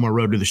into a lot more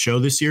Road to the Show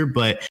this year,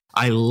 but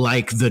I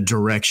like the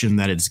direction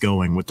that it's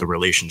going with the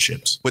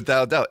relationships.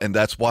 Without a doubt. And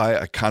that's why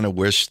I kind of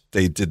wish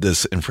they did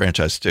this in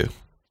franchise too.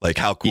 Like,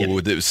 how cool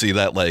would it see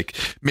that? Like,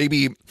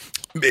 maybe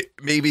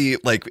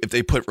like if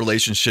they put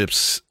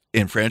relationships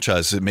in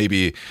franchise,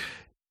 maybe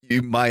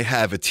you might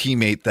have a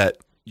teammate that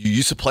you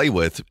used to play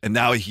with, and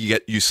now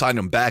you sign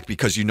them back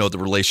because the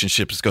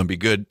relationship is going to be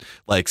good.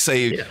 Like,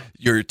 say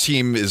your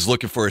team is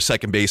looking for a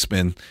second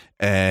baseman,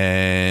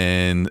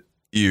 and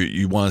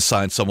you want to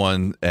sign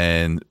someone,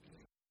 and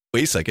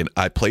wait a second,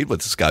 I played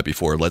with this guy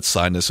before. Let's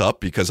sign this up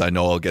because I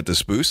know I'll get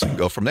this boost and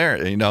go from there.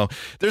 And,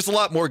 there's a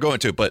lot more going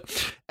to it.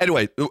 But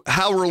anyway,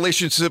 how a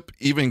relationship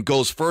even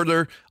goes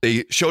further,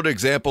 they showed an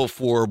example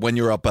for when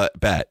you're up at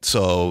bat.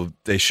 So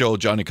they show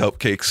Johnny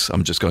Cupcakes.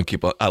 I'm just going to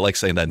keep on, I like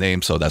saying that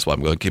name, so that's why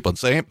I'm going to keep on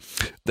saying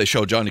it. They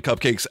show Johnny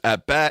Cupcakes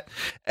at bat,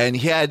 and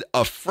he had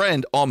a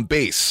friend on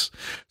base.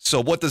 So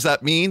what does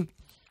that mean?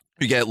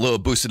 You get a little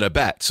boosted at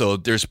bat. So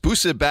there's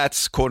boosted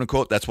bats, quote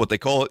unquote. That's what they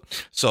call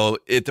it. So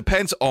it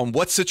depends on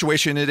what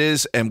situation it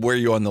is and where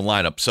you're on the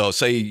lineup. So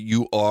say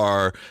you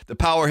are the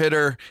power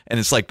hitter and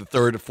it's like the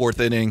third or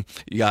fourth inning.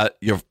 You got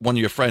one of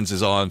your friends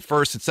is on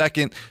first and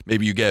second.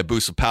 Maybe you get a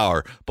boost of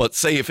power. But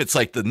say if it's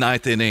like the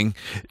ninth inning,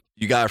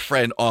 you got a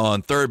friend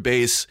on third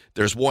base,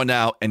 there's one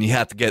out, and you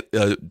have to get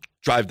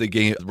drive the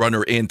game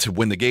runner in to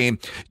win the game.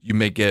 You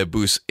may get a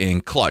boost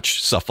in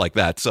clutch, stuff like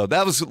that. So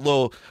that was a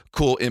little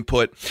cool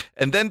input.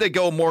 And then they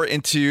go more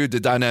into the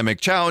dynamic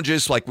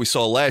challenges like we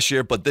saw last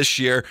year, but this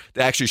year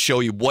they actually show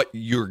you what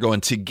you're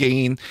going to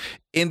gain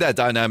in that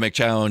dynamic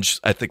challenge.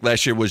 I think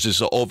last year was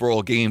just an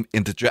overall game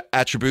into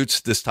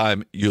attributes. This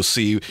time you'll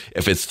see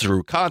if it's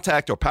through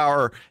contact or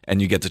power,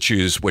 and you get to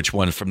choose which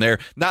one from there.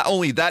 Not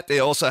only that, they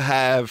also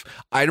have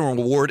item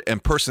reward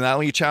and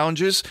personality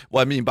challenges.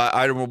 What I mean by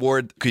item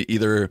reward,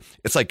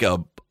 it's like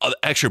a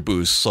extra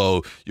boost.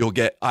 So you'll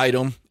get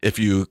item if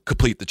you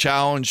complete the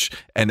challenge,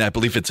 and I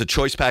believe it's a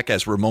choice pack,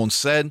 as Ramon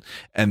said,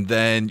 and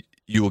then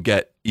you will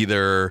get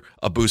either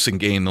a boost in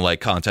gain like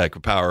contact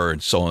with power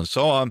and so on and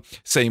so on.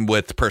 Same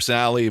with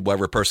personality.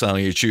 Whatever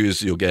personality you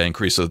choose, you'll get an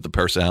increase of the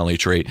personality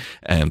trait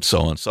and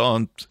so on and so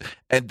on.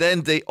 And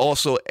then they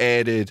also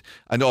added,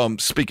 I know I'm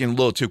speaking a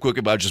little too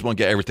quickly, but I just want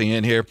to get everything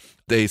in here.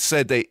 They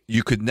said that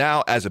you could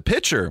now, as a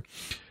pitcher,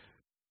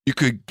 you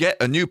could get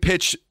a new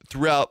pitch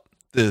throughout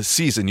the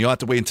season. You don't have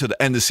to wait until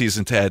the end of the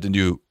season to add a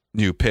new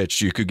pitch.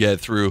 You could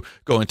get through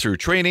going through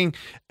training,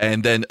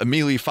 and then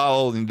immediately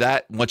following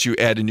that, once you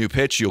add a new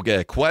pitch, you'll get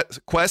a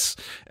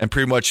quest, and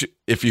pretty much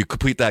if you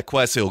complete that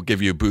quest, it'll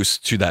give you a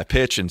boost to that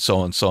pitch and so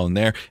on and so on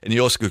there. And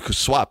you also could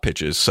swap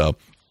pitches. So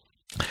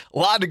a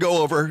lot to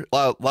go over,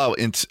 a lot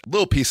of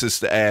little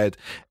pieces to add.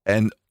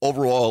 And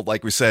overall,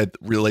 like we said,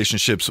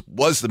 relationships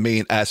was the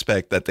main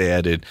aspect that they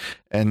added.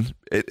 And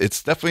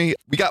it's definitely,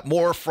 we got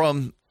more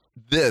from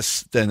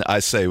this than I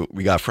say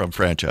we got from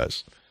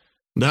franchise.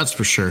 That's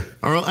for sure.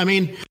 Or, I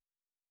mean,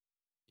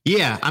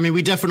 yeah, I mean,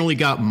 we definitely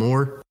got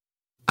more.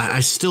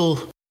 I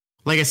still,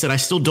 like I said, I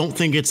still don't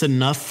think it's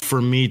enough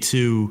for me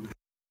to,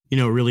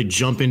 really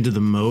jump into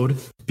the mode,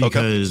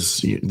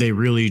 because they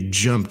really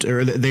jumped,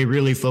 or they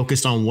really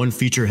focused on one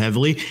feature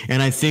heavily.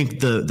 And I think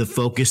the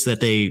focus that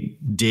they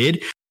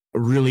did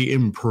really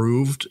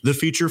improved the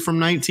feature from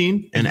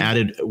 19 and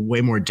added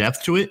way more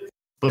depth to it.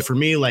 But for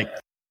me, like,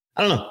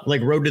 I don't know,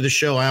 like Road to the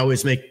Show, I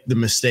always make the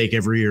mistake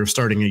every year of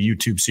starting a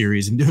YouTube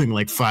series and doing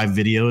like 5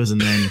 videos.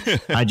 And then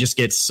I just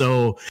get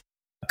so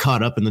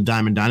caught up in the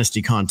Diamond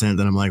Dynasty content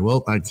that I'm like,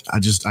 well,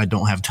 I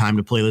don't have time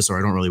to play this, or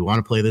I don't really want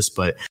to play this.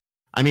 But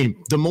I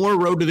mean, the more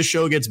Road to the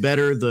Show gets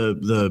better,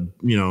 the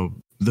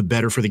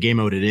better for the game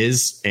mode it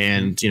is.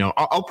 And,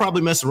 I'll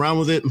probably mess around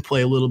with it and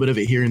play a little bit of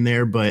it here and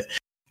there. But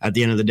at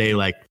the end of the day,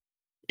 like,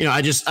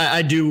 I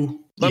do.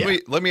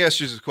 Let me ask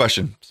you this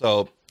question.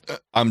 So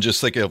I'm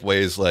just thinking of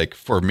ways, like,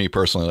 for me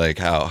personally, like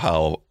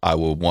how I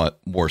would want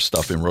more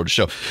stuff in Road to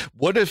Show.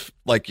 What if,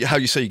 like, how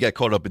you say you get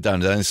caught up in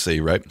Diamond Dynasty,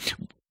 right?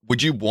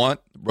 Would you want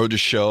Road to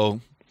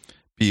Show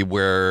be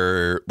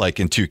where, like,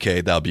 in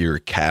 2K, that'll be your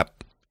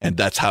cap, and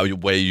that's how you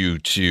way you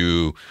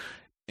to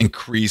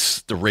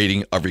increase the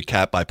rating of your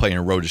cap by playing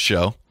a Road to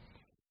Show?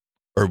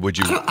 Or would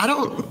you? I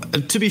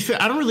don't. To be fair,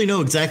 I don't really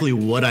know exactly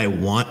what I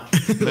want.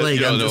 Like,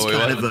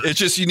 it's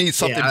just you need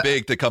something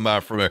big to come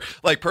out from there.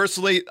 Like,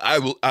 personally, I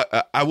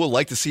will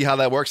like to see how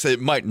that works.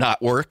 It might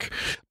not work,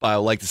 but I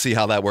would like to see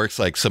how that works.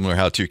 Like, similar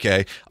how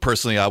 2K.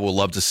 Personally, I would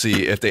love to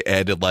see if they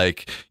added,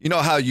 like,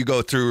 how you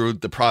go through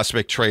the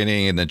prospect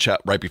training and then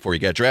right before you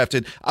get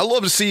drafted. I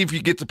love to see if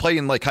you get to play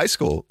in, like, high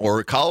school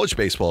or college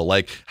baseball,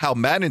 like how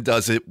Madden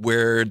does it,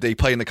 where they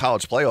play in the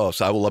college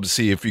playoffs. I would love to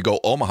see if you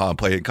go Omaha and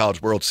play in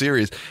College World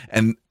Series.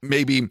 And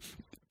maybe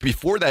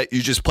before that,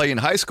 you just play in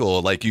high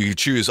school. Like, you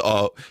choose,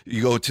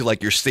 you go to,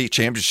 like, your state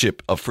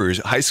championship for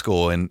high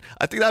school. And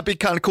I think that'd be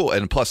kind of cool.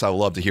 And plus, I would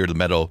love to hear the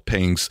metal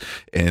pings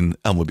in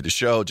MLB The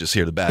Show, just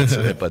hear the bats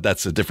in it, but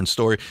that's a different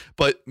story.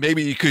 But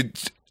maybe you could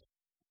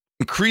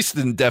increase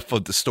the depth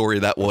of the story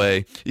that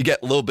way. You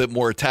get a little bit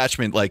more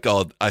attachment, like,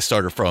 oh, I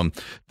started from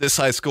this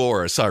high school,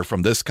 or I started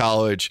from this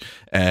college,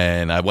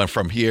 and I went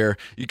from here.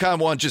 You kind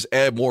of want to just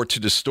add more to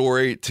the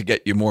story to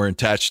get you more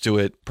attached to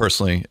it,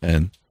 personally.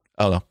 And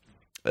I don't know.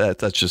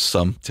 That's just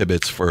some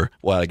tidbits for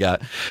what I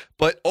got.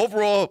 But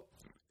overall,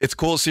 it's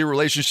cool to see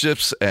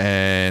relationships,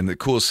 and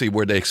cool to see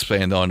where they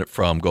expand on it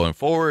from going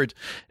forward.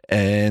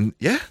 And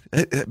yeah,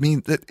 I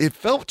mean, it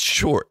felt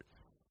short,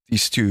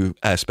 these two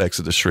aspects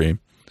of the stream.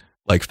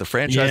 Like the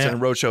franchise and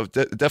Roadshow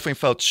definitely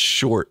felt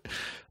short.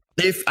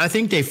 I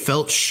think they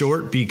felt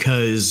short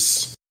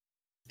because,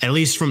 at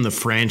least from the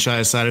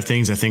franchise side of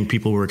things, I think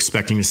people were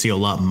expecting to see a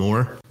lot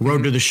more.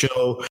 Road to the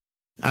Show,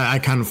 I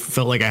kind of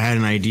felt like I had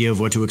an idea of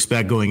what to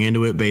expect going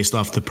into it based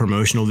off the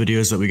promotional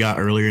videos that we got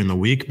earlier in the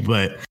week.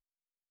 But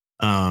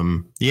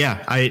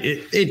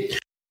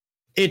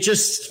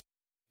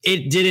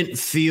it didn't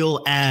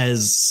feel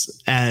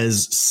as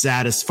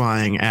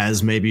satisfying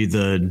as maybe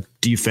the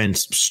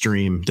defense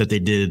stream that they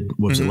did.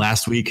 What was it,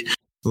 last week?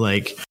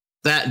 Like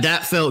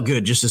that felt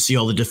good, just to see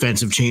all the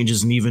defensive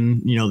changes and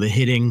even, the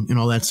hitting and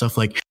all that stuff.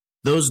 Like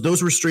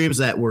those were streams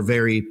that were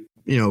very,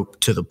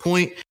 to the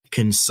point,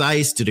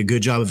 concise, did a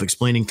good job of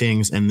explaining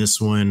things. And this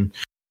one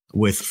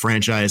with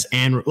franchise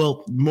and,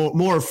 well,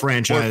 more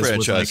franchise. More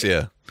franchise,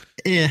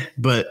 like,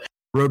 but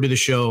Road to the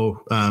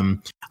Show,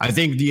 I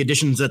think the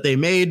additions that they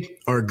made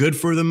are good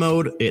for the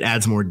mode. It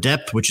adds more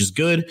depth, which is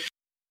good.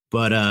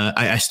 But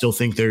I still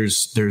think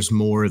there's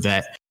more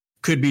that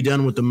could be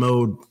done with the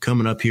mode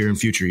coming up here in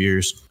future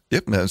years.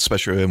 Yep,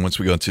 especially once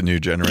we go into new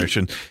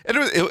generation. And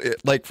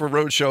like for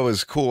Road Show,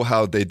 is cool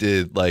how they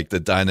did like the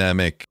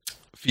dynamic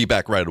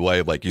feedback right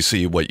away. Like you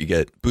see what you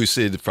get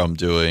boosted from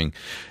doing,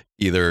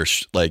 either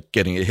like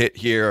getting a hit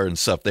here and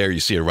stuff there.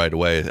 You see it right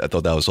away. I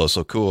thought that was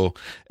also cool,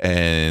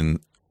 and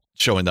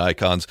showing the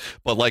icons.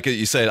 But like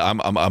you said, I'm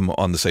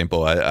on the same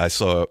boat. I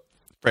saw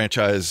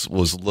franchise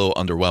was a little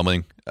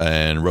underwhelming,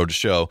 and Road to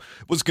Show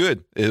was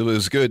good. It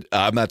was good.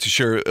 I'm not too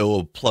sure it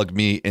will plug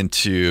me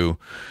into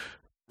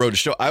Road to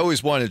Show. I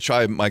always wanted to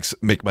try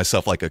make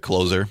myself like a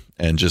closer,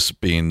 and just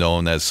being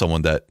known as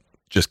someone that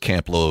just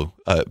can't blow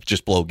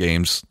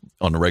games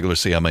on the regular.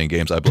 See how many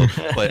games I blow.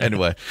 But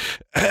anyway,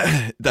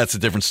 that's a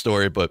different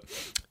story. But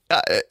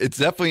it's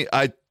definitely,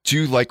 I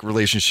do like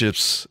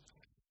relationships,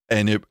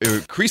 and it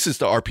increases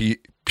the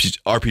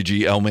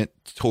RPG element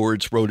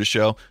towards Road to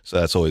Show, so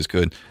that's always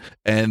good.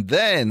 And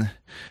then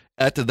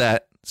after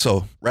that,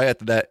 so right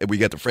after that, we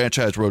get the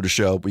franchise Road to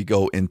Show. We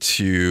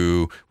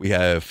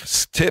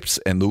have Tips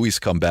and Luis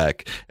come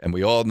back, and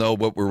we all know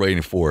what we're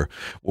waiting for.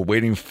 We're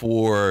waiting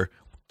for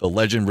the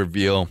legend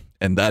reveal,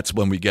 and that's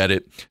when we get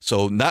it.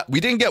 So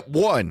we didn't get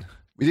one.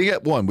 We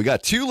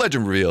got two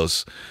legend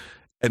reveals.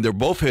 And they're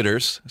both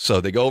hitters, so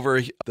they go over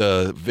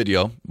the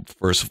video.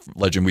 First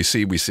legend we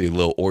see a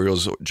little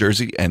Orioles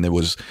jersey, and it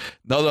was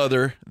none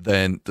other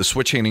than the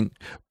switch hitting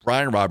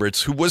Brian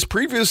Roberts, who was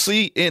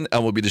previously in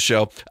MLB The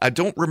Show. I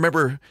don't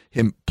remember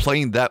him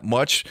playing that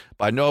much,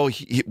 but I know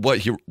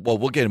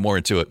we'll get more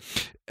into it.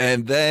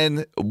 And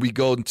then we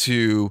go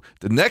to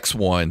the next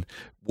one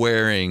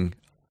wearing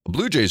a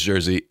Blue Jays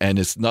jersey, and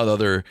it's none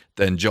other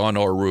than John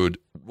Olerud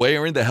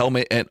wearing the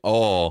helmet and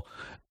all,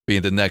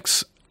 being the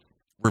next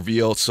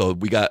reveal. So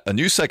we got a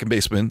new second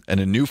baseman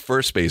and a new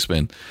first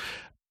baseman.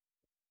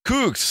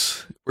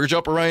 Cougs, we're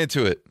jumping right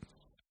into it.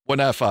 1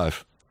 out of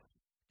 5.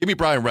 Give me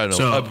Brian Reynolds.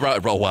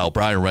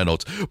 Brian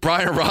Reynolds.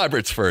 Brian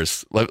Roberts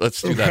first.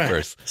 Let's do that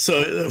first.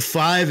 So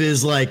 5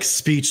 is like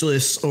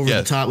speechless, over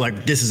the top.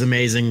 Like, this is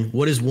amazing.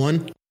 What is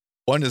 1?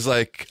 1 is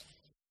like,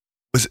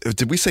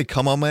 did we say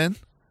come on, man?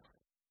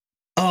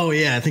 Oh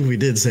yeah, I think we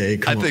did say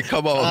come on.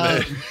 Come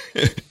on,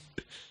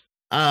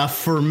 man.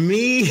 For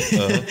me,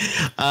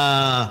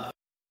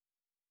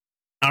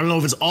 I don't know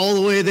if it's all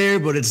the way there,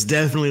 but it's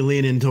definitely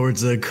leaning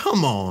towards a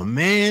come on,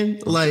 man.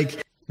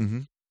 Like,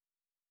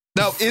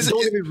 now is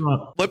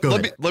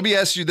it? Let me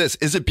ask you this: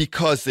 is it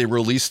because they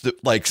released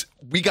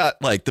we got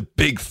the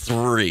big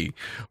 3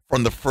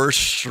 from the first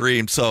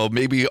stream, so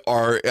maybe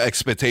our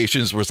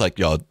expectations was like,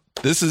 yo,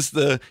 this is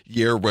the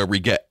year where we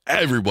get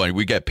everybody.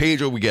 We get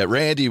Pedro, we get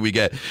Randy, we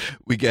get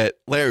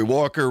Larry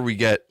Walker,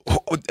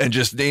 and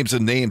just names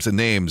and names and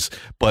names,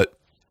 but.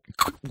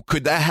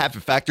 Could that have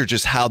a factor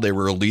just how they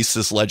released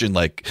this legend?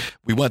 Like,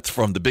 we went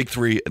from the big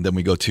 3 and then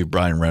we go to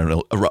Brian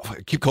Reynolds.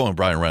 I keep calling him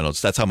Brian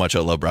Reynolds. That's how much I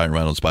love Brian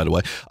Reynolds, by the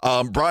way.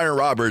 Brian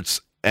Roberts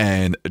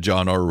and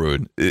John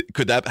Olerud.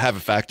 Could that have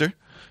a factor?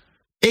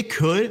 It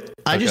could.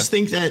 I just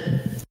think that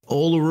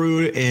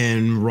Olerud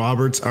and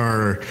Roberts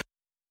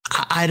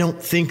I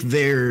don't think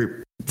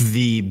they're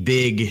the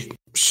big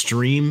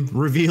stream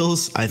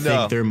reveals. I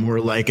think they're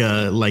more like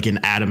an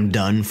Adam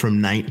Dunn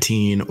from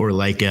 19, or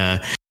like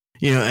a,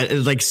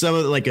 like some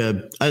of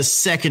a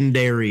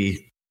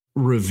secondary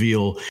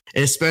reveal,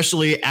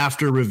 especially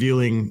after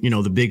revealing,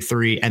 the big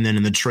 3. And then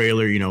in the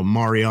trailer,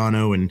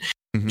 Mariano and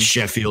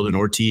Sheffield and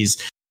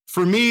Ortiz.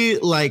 For me,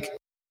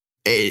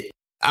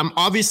 I'm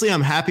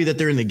happy that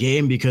they're in the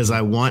game because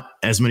I want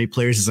as many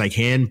players as I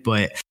can.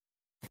 But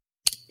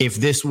if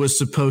this was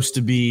supposed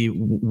to be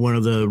one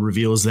of the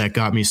reveals that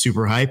got me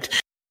super hyped,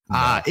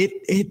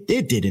 it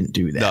didn't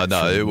do that.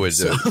 No, it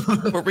was.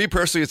 For me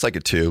personally, it's like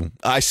a 2.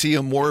 I see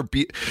him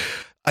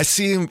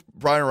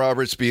Brian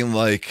Roberts being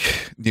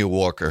like Neil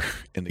Walker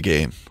in the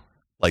game,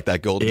 like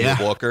that golden Neil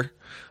Walker.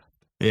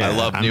 Yeah, I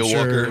love Neil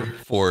Walker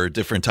for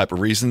different type of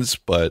reasons,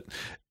 but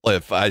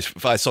if I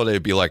saw that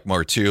it'd be like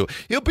Mark 2,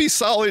 he'll be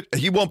solid.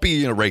 He won't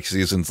be in a rake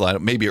seasons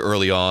lineup, maybe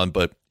early on,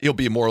 but he'll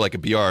be more like a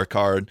BR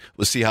card.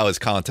 We'll see how his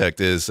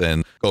contact is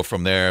and go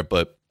from there.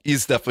 But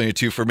he's definitely a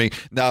 2 for me.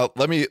 Now,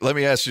 let me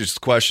ask you this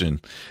question.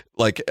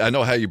 Like, I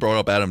know how you brought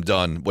up Adam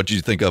Dunn. What did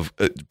you think of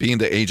being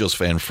the Angels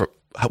fan?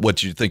 What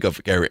did you think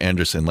of Gary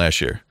Anderson last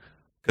year?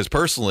 Because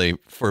personally,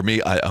 for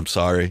me, I'm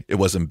sorry, it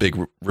wasn't a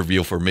big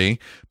reveal for me.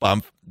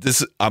 But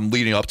I'm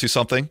leading up to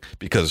something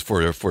because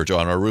for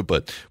John Olerud.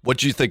 But what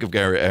did you think of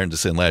Gary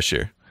Anderson last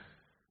year?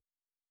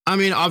 I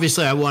mean,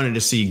 obviously, I wanted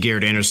to see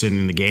Garrett Anderson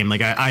in the game.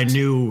 Like, I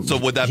knew. So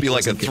would that be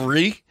like a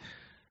 3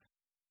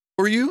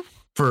 for you?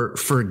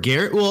 For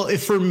Garrett, well,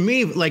 if for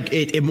me, like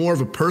it more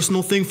of a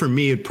personal thing for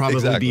me, it'd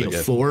probably be a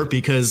 4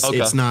 because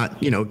it's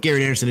not,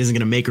 Garrett Anderson isn't going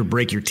to make or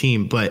break your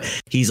team, but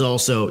he's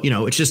also,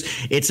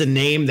 it's a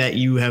name that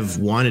you have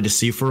wanted to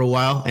see for a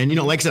while. And,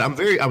 like I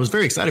said, I was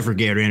very excited for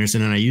Garrett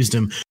Anderson, and I used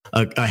him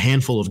a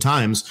handful of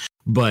times,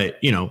 but,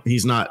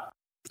 he's not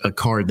a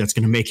card that's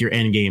going to make your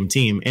end game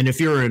team. And if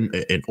you're an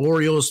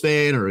Orioles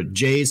fan or a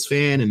Jays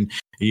fan and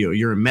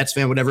you're a Mets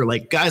fan, whatever,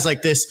 like guys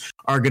like this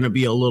are going to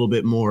be a little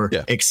bit more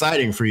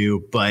exciting for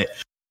you. But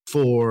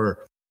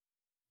for,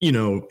 a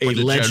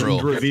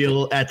legend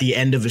reveal at the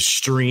end of a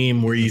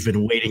stream where you've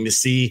been waiting to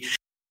see,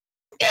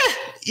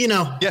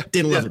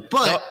 didn't love it.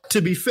 But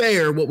to be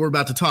fair, what we're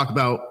about to talk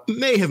about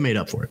may have made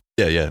up for it.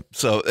 Yeah.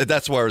 So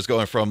that's where I was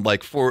going from.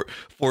 Like for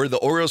the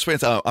Orioles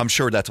fans, I'm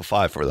sure that's a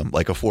 5 for them,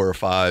 like a 4 or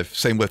 5.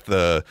 Same with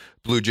the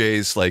Blue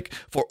Jays. Like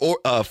for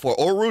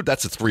Olerud,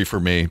 that's a 3 for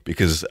me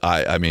because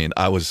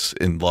I was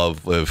in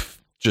love with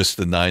just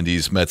the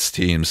 90s Mets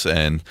teams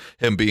and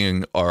him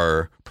being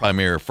our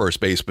primary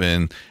first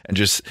baseman, and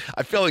just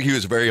I felt like he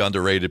was a very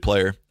underrated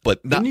player.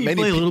 But not Didn't he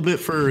many. Play a little bit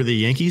for the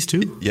Yankees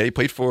too. Yeah, he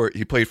played for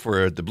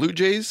the Blue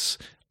Jays,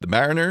 the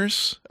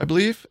Mariners, I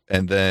believe,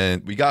 and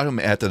then we got him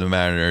after the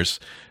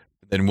Mariners.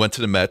 Then went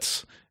to the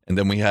Mets, and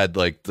then we had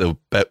like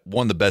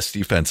one of the best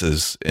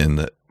defenses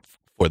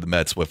for the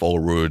Mets with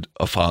Olerud,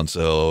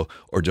 Alfonso,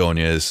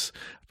 Ordonez.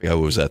 I forgot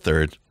who was that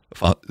third.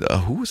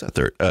 Who was that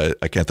third?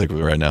 I can't think of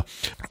it right now.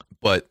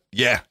 But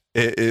yeah,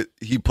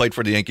 he played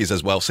for the Yankees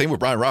as well. Same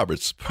with Brian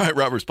Roberts. Brian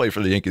Roberts played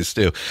for the Yankees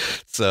too.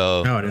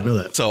 So no, I didn't know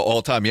that. So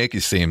all-time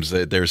Yankees teams,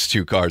 there's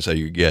 2 cards that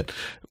you get.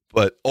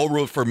 But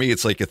Olerud for me,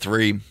 it's like a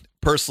 3.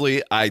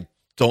 Personally, I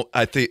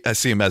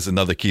see him as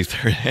another Keith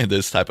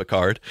Hernandez type of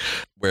card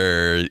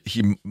where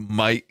he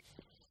might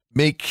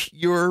make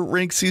your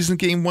ranked season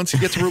game once it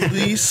gets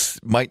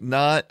released. Might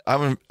not.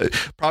 I'm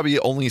probably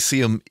only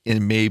see them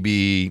in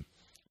maybe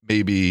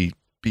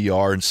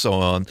BR and so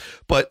on.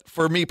 But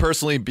for me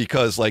personally,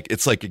 because like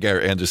it's like a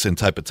Garrett Anderson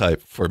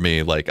type for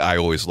me, like I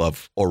always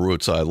love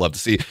Orut, so I love to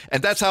see.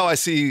 And that's how I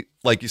see,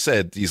 like you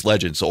said, these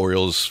legends,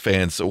 Orioles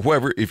fans, or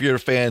whoever, if you're a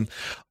fan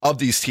of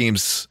these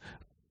teams,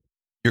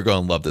 you're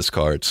going to love this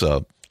card.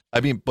 So,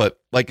 I mean, but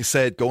like I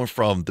said, going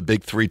from the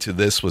big three to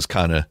this was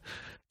kind of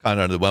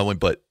underwhelming,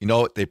 but you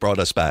know what? They brought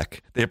us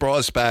back. They brought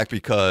us back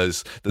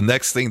because the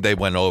next thing they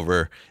went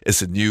over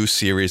is a new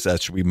series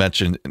that we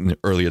mentioned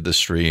earlier this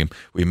stream.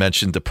 We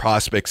mentioned the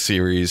Prospect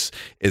Series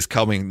is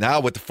coming now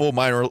with the full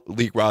minor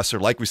league roster.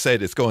 Like we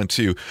said, it's going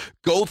to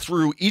go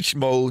through each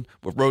mode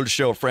with Road to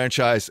Show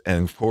franchise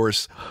and, of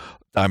course,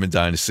 Diamond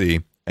Dynasty.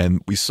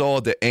 And we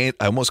saw I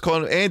almost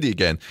called him Andy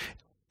again.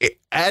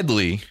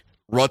 Adley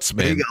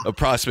Rutzman, a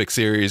Prospect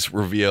Series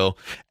reveal.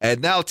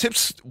 And now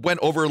tips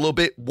went over a little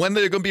bit. When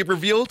they're going to be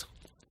revealed?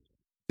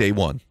 Day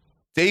one.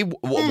 Day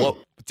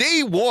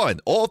one.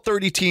 All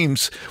 30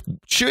 teams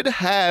should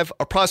have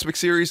a Prospect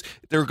Series.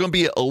 They're going to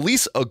be at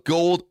least a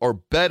gold or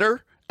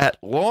better at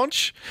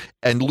launch.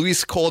 And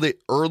Luis called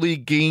it early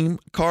game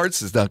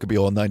cards. It's not going to be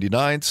all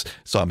 99s.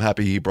 So I'm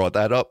happy he brought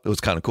that up. It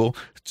was kind of cool.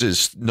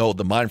 Just know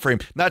the mind frame,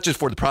 not just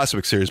for the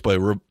Prospect Series,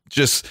 but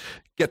just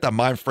get that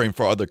mind frame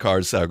for other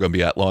cards that are going to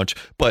be at launch.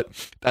 But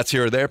that's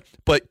here or there.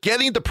 But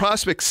getting the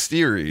Prospect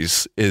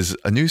Series is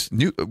a new.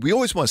 We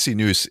always want to see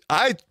news.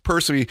 I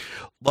personally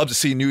love to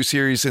see new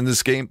series in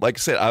this game. Like I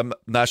said, I'm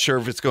not sure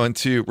if it's going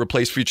to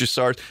replace Future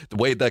Stars. The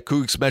way that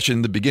Cougs mentioned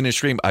in the beginning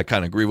stream, I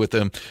kind of agree with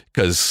him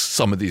because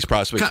some of these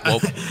prospects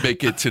won't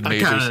make it to the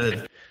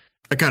majors.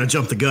 I kind of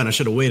jumped the gun. I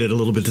should have waited a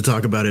little bit to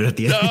talk about it at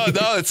the end.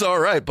 No, it's all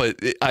right.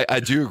 But I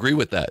do agree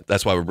with that.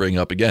 That's why we're bringing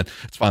it up again.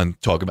 It's fun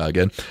talking about it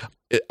again.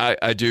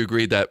 I do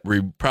agree that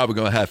we're probably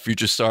going to have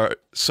Future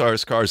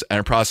Stars cards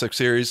and Prospect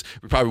Series.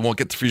 We probably won't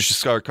get the Future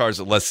Star cards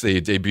unless they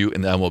debut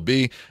in the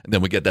MLB, and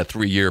then we get that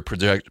 3-year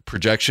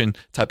projection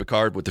type of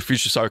card with the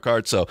Future Star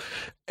card. So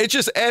it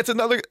just adds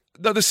another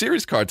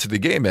series card to the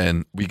game,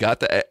 and we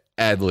got the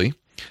Adley,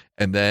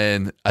 and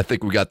then I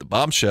think we got the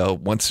Bombshell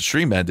once the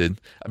stream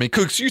ended. I mean,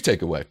 Cougs, you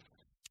take away.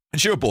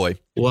 It's your boy.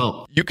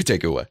 Well, you could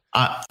take it away.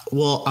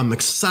 I'm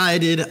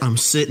excited. I'm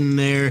sitting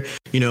there.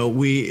 You know,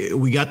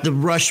 we got the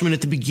Rushman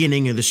at the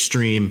beginning of the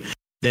stream.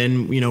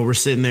 Then, you know, we're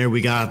sitting there. We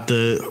got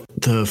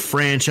the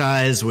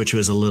franchise, which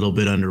was a little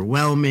bit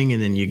underwhelming.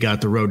 And then you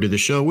got the Road to the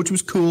Show, which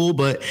was cool.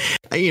 But,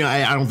 you know,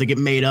 I don't think it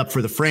made up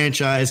for the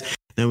franchise.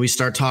 Then we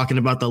start talking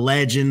about the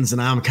legends,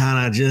 and I'm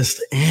kind of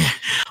just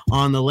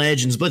on the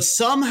legends. But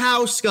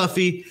somehow,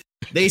 Scuffy,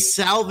 they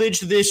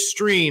salvaged this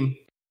stream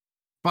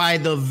by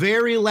the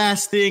very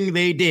last thing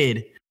they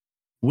did,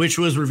 which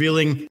was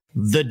revealing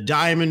the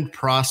Diamond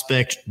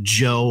Prospect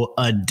Jo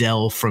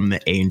Adell from the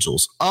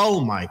Angels.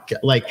 Oh my God.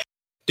 Like,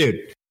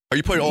 dude. Are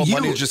you putting all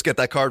money to just get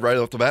that card right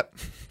off the bat?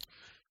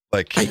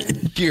 Like,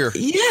 gear.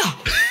 Yeah.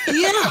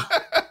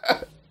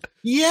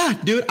 Yeah,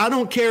 dude. I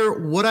don't care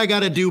what I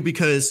got to do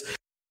because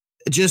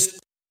just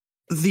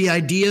the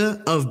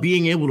idea of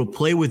being able to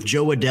play with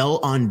Jo Adell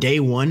on day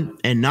one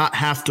and not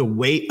have to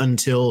wait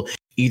until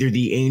either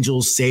the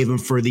Angels save him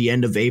for the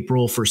end of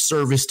April for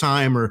service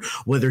time or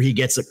whether he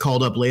gets it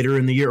called up later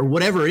in the year or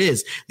whatever it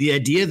is. The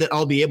idea that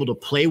I'll be able to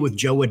play with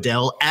Jo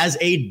Adell as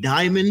a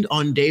diamond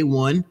on day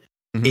one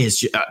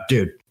is,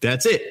 dude,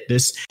 that's it.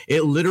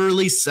 It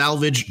literally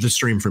salvaged the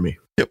stream for me.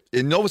 Yep.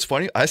 You know what's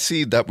funny? I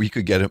see that we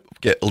could get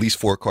at least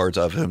 4 cards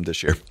out of him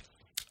this year.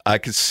 I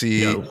could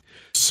see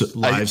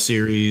live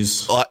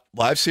series,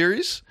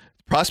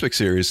 Prospect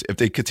Series, if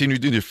they continue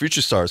to do the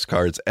Future Stars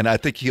cards, and I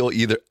think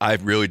I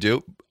really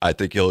do. I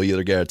think he'll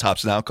either get a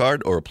Tops Now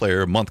card or a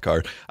Player of the Month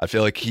card. I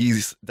feel like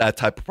he's that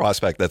type of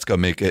prospect that's going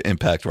to make an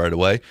impact right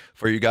away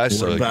for you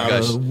guys.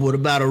 What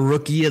about a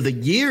Rookie of the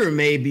Year?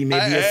 Maybe I'm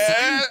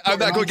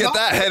not going to get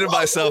that ahead of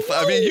myself.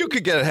 I mean, you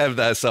could get ahead of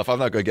that stuff. I'm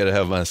not going to get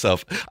ahead of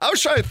myself. I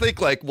was trying to think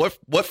like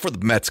what for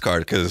the Mets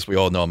card, because we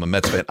all know I'm a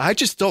Mets fan. I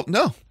just don't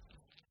know.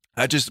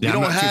 We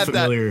don't have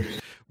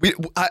that.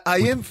 I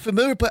am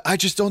familiar, but I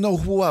just don't know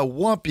who I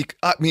want.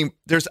 I mean,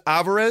 there's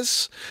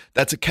Alvarez.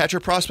 That's a catcher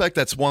prospect.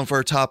 That's one of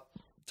our top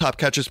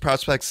catchers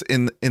prospects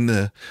in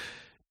the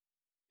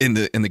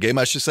game,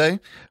 I should say.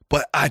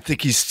 But I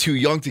think he's too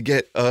young to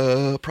get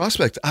a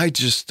prospect. I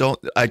just don't.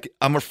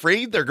 I'm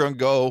afraid they're going to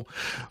go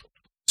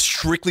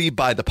strictly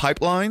by the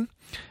pipeline.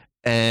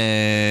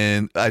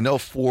 And I know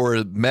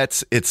for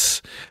Mets,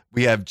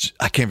 we have,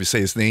 I can't even say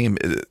his name,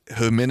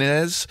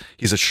 Jimenez.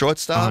 He's a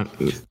shortstop,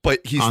 but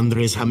he's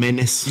Andres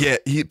Jimenez. Yeah,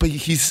 he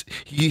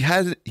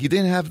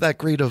didn't have that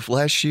great of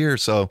last year.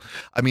 So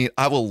I mean,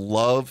 I will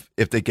love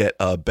if they get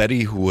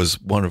Betty, who was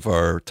one of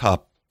our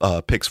top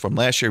picks from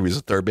last year. He was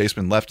a third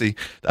baseman lefty.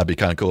 That'd be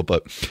kind of cool.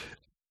 But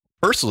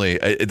personally,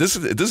 this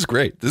is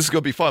great. This is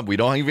going to be fun. We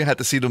don't even have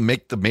to see them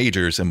make the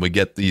majors, and we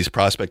get these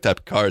prospect type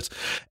of cards.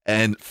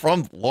 And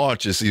from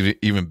launch is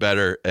even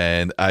better.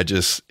 And I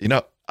just,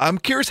 I'm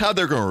curious how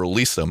they're going to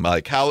release them.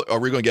 Like, how are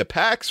we going to get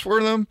packs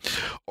for them,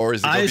 or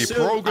is it going to be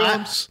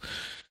programs?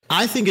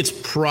 I think it's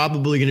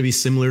probably going to be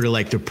similar to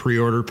like the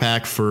pre-order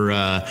pack for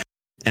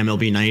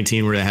MLB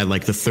 19, where it had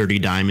like the 30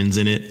 diamonds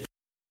in it.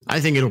 I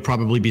think it'll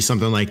probably be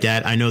something like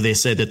that. I know they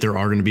said that there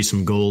are going to be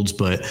some golds,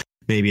 but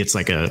maybe it's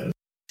like a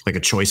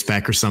choice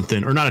pack or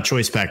something, or not a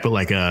choice pack, but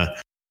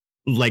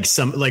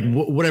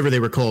whatever they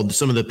were called.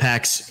 Some of the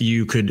packs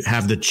you could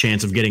have the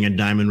chance of getting a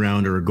diamond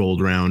round or a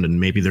gold round, and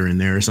maybe they're in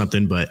there or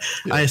something. But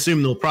yeah. I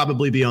assume they'll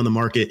probably be on the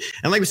market.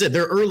 And like we said,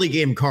 they're early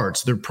game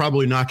cards. They're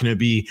probably not going to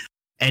be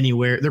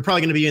anywhere. They're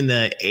probably going to be in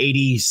the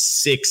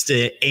 86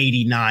 to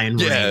 89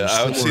 range. Yeah,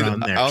 I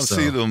don't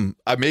see them.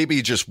 I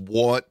maybe just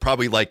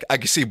probably like I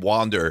could see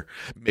Wander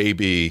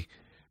maybe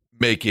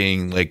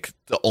making like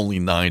the only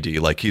 90.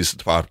 Like he's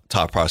the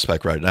top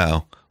prospect right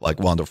now, like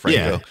Wander Franco.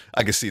 Yeah.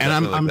 I can see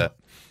that. Like that.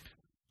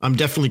 I'm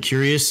definitely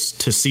curious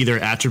to see their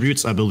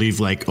attributes. I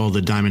believe like all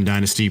the Diamond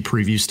Dynasty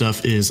preview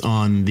stuff is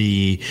on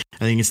I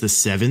think it's the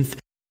 7th.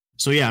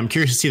 So yeah, I'm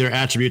curious to see their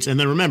attributes. And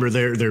then remember,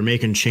 they're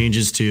making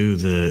changes to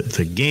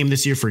the game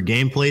this year for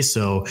gameplay.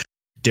 So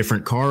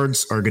different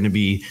cards are going to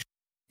be,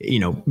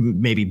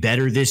 maybe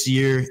better this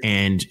year.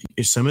 And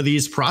some of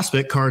these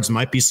prospect cards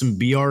might be some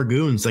BR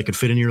goons that could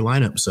fit in your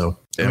lineup. So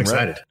I'm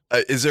excited.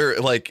 Is there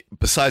like,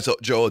 besides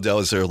Joe Odell,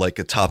 is there like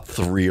a top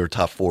 3 or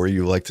top 4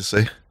 you like to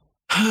say?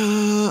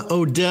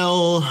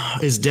 Odell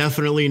is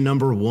definitely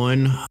number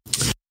 1.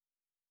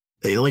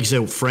 Like you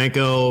said,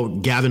 Franco,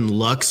 Gavin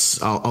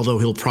Lux, although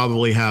he'll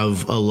probably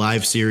have a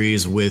live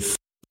series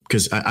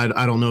because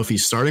I don't know if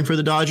he's starting for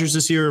the Dodgers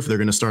this year, if they're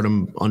going to start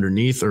him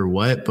underneath or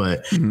what,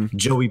 but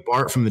Joey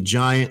Bart from the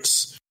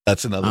Giants.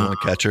 That's another one,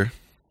 catcher.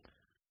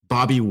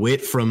 Bobby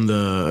Witt from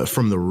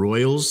the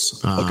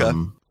Royals. Okay.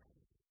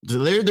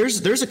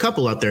 There's a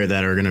couple out there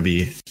that are going to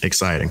be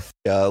exciting.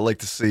 Yeah, I like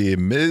to see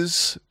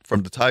Miz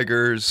from the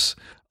Tigers.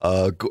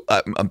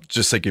 I'm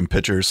just thinking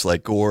pitchers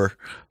like Gore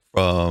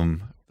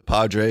from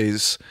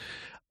Padres.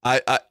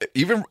 Adley,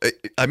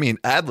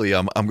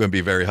 I'm going to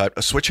be very hyped.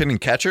 A switch hitting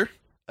catcher.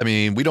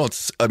 We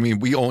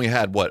only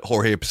had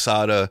Jorge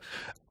Posada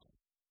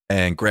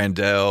and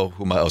Grandel.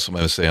 Who else am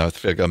I saying? I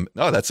think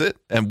that's it.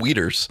 And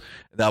Wieters.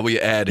 Now we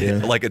add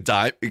like a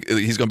dime.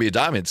 He's going to be a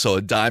diamond. So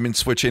a diamond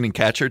switch hitting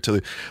catcher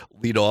to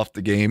lead off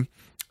the game.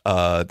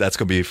 That's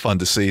going to be fun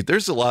to see.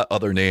 There's a lot of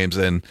other names,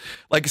 and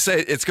like I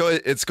said, it's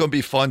going to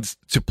be fun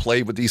to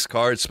play with these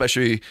cards,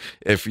 especially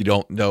if you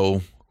don't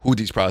know who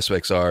these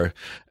prospects are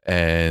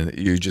and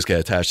you just get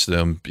attached to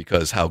them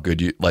because how good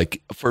you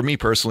like. For me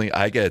personally,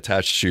 I get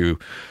attached to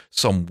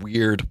some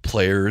weird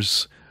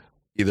players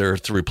either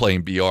through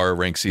playing BR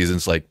ranked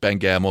seasons. Like Ben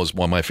Gamel is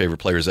one of my favorite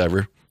players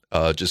ever.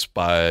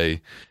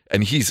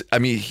 He's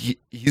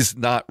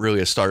not really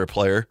a starter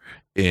player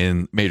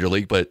in Major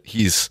League, but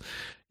he's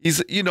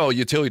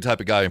utility type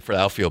of guy for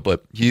the outfield.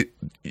 But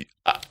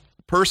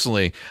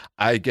personally,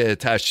 I get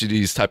attached to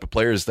these type of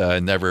players that I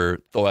never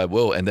thought I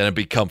will, and then I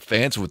become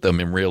fans with them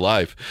in real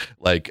life.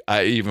 Like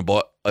I even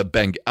bought I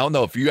don't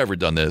know if you ever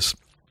done this,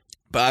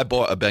 but I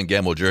bought a Ben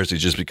Gamel jersey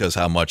just because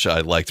how much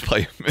I liked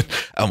playing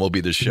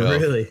MLB The Show.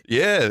 Really?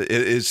 Yeah,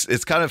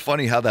 it's kind of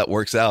funny how that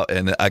works out,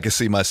 and I can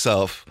see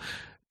myself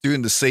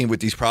doing the same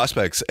with these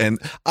prospects. And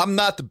I'm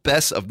not the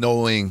best of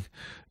knowing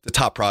the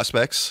top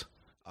prospects.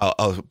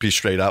 I'll be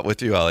straight out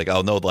with you.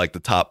 I'll know like the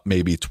top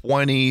maybe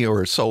 20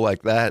 or so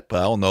like that, but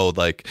I don't know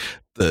like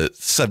the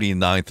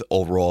 79th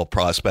overall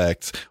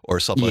prospect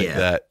or something like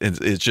that.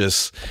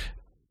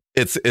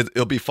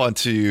 It'll be fun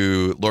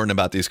to learn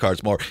about these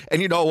cards more.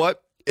 And you know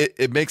what?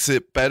 It makes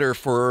it better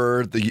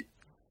for the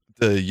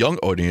young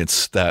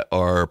audience that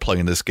are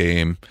playing this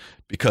game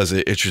because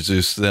it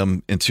introduces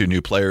them into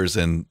new players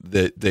and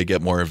they get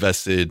more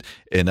invested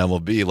in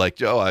MLB. Like,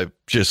 I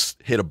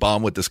just hit a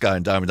bomb with this guy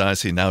in Diamond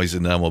Dynasty. Now he's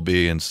in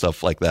MLB and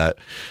stuff like that.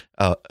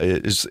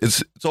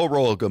 It's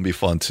overall going to be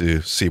fun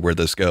to see where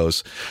this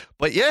goes.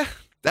 But yeah,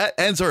 that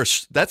ends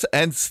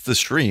the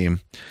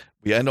stream.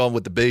 We end on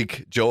with the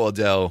big Joe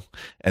Odell.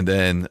 And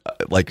then,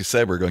 like you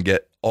said, we're going to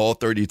get all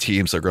 30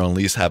 teams that are going to at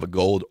least have a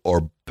gold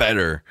or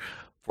better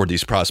for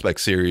these prospect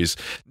series.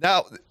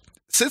 Now,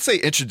 since they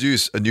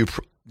introduced a new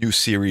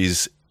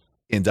series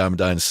in Diamond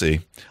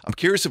Dynasty, I'm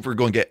curious if we're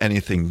going to get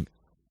anything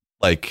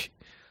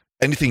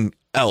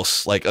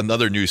else, like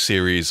another new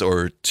series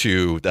or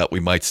two that we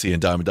might see in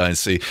Diamond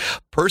Dynasty.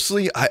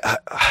 Personally,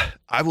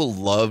 I will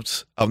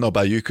love. I don't know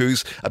about you,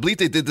 Cougs. I believe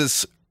they did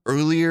this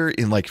earlier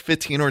in like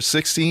 15 or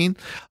 16.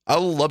 I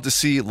would love to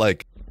see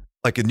like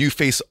a new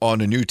face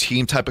on a new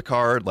team type of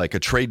card, like a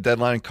trade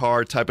deadline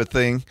card type of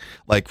thing.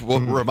 Like what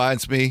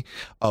reminds me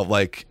of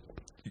like.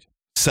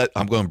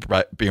 I'm going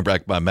being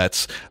bragged by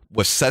Mets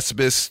with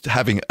Cespedes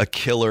having a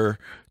killer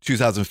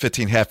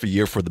 2015 half a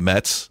year for the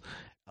Mets.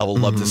 I would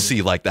love to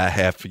see like that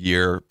half a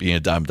year being a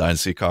Diamond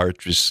Dynasty card.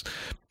 Just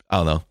I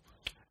don't know.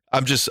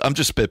 I'm just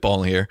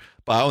spitballing here,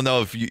 but I don't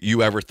know if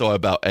you ever thought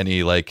about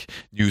any like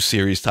new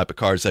series type of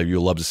cards that you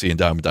would love to see in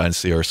Diamond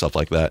Dynasty or stuff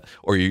like that.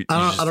 Or I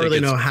don't really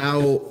know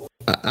how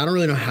I don't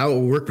really know how it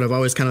would work, but I've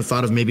always kind of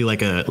thought of maybe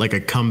like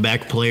a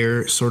comeback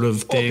player sort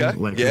of thing. Okay,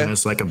 Like yeah.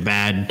 it's like a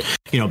bad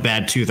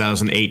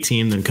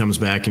 2018, then comes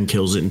back and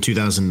kills it in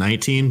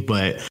 2019.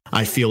 But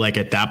I feel like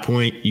at that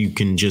point you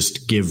can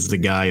just give the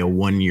guy a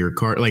 1-year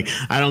card. Like,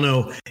 I don't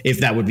know if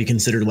that would be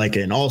considered like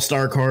an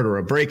all-star card or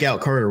a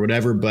breakout card or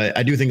whatever, but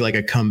I do think like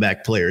a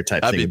comeback player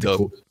type That'd thing be would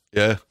dope. be cool.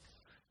 Yeah.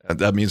 And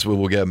that means we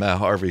will get a Matt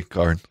Harvey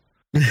card.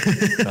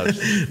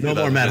 No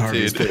more Matt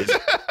Harvey's page.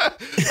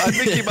 I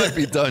think he might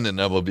be done in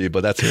MLB,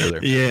 but that's here or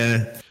there.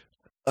 Yeah.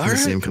 All I right.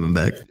 see him coming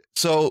back.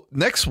 So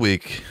next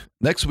week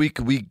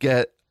we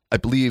get, I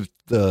believe,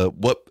 the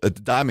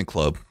Diamond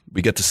Club.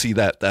 We get to see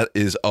that. That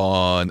is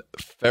on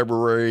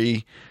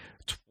February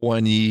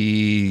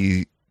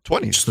 20th.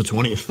 Just the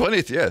 20th.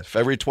 20th, yeah.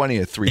 February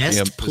 20th, 3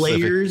 p.m.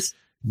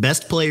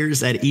 Best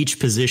players at each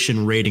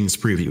position ratings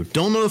preview.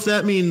 Don't know if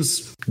that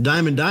means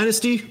Diamond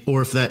Dynasty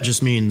or if that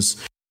just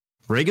means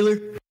regular.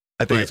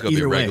 I think it's going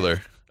to be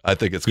regular. I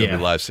think it's going to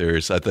be live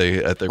series. I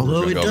think.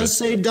 Although it does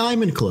say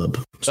Diamond Club.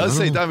 So does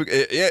say Diamond.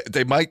 Yeah,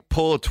 they might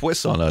pull a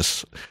twist on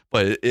us,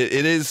 but it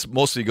is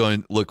mostly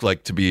going to look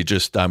like to be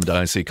just Diamond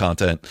Dynasty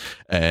content,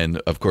 and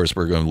of course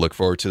we're going to look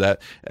forward to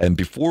that. And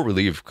before we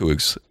leave,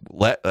 Cougs,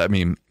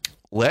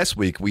 last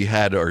week we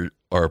had our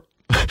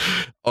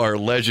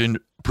legend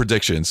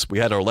predictions. We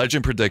had our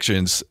legend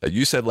predictions.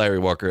 You said Larry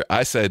Walker.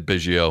 I said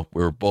Biggio.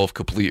 We were both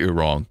completely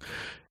wrong.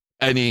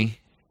 Any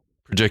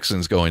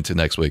predictions going to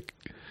next week?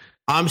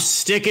 I'm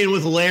sticking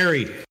with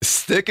Larry.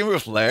 Sticking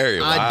with Larry.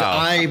 Wow.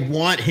 I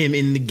want him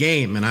in the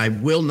game, and I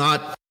will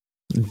not.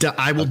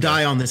 I will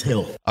die on this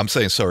hill. I'm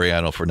saying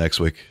Soriano for next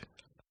week.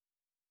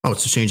 Oh,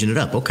 it's changing it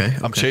up. Okay.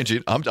 I'm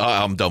changing.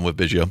 I'm done with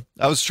Biggio.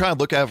 I was trying to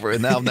look at it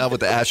now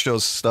with the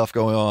Astros stuff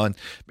going on.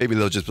 Maybe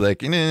they'll just be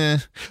like, nah.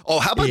 Oh,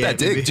 how about that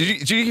dig?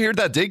 Did you hear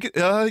that dig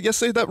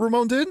yesterday that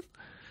Ramon did?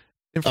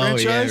 In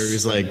franchise? Oh, yeah. He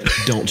was like,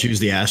 don't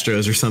choose the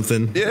Astros or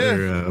something.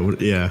 Yeah. Or,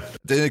 yeah.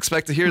 Didn't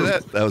expect to hear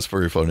that. That was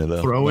pretty funny,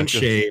 though. Throwing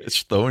shade.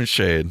 It's throwing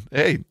shade.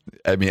 Hey,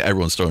 I mean,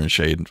 everyone's throwing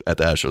shade at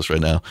the Astros right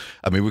now.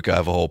 I mean, we could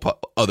have a whole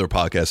other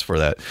podcast for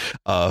that.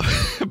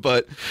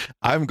 But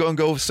I'm going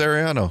to go with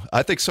Soriano.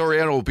 I think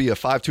Soriano will be a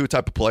 5-2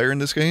 type of player in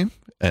this game.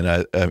 And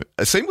I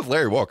same with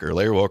Larry Walker.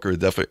 Larry Walker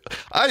definitely.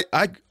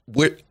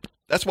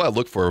 That's why I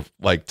look for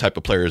like type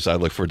of players. I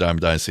look for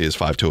Diamond Dynasty as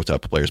 5-2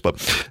 type of players. But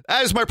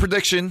that is my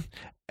prediction.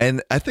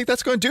 And I think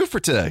that's going to do it for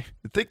today.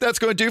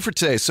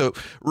 So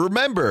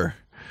remember,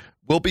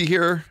 we'll be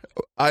here.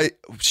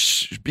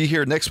 Be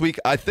here next week.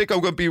 I think I'm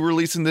going to be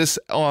releasing this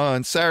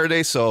on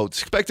Saturday. So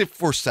expect it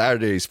for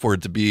Saturdays for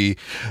it to be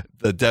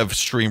the dev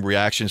stream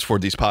reactions for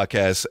these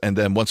podcasts. And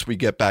then once we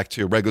get back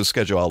to a regular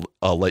schedule,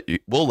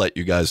 we'll let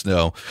you guys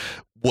know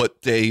what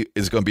day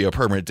is going to be a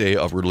permanent day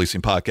of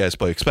releasing podcasts.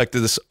 But expect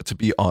this to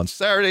be on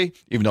Saturday,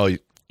 even though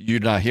you're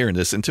not hearing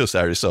this until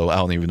Saturday, so I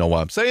don't even know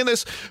why I'm saying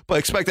this, but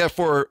expect that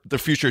for the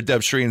future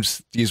dev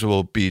streams. These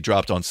will be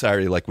dropped on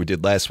Saturday like we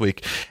did last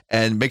week.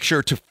 And make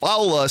sure to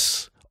follow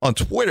us on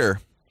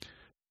Twitter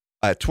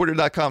at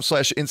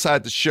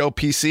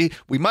twitter.com/InsideTheShowPC.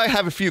 We might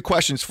have a few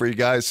questions for you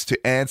guys to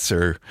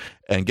answer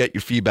and get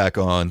your feedback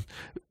on,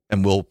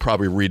 and we'll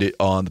probably read it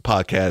on the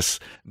podcast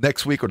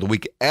next week or the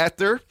week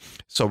after.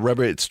 So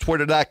remember, it's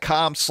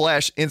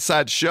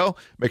twitter.com/InsideTheShow.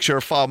 Make sure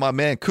to follow my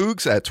man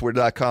Cougs at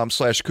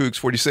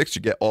twitter.com/Cougs46.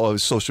 You get all of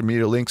his social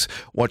media links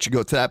once you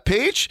go to that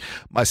page.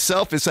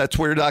 Myself is at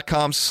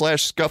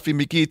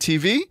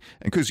twitter.com/ScuffyMcGeeTV.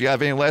 And Cougs, you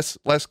have any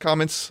last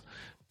comments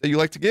that you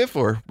like to give,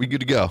 or we good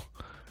to go?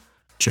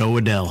 Joe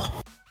Adell.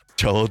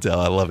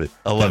 I love it.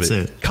 That's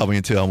it. Coming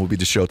into MLB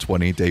The Show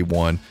 20, day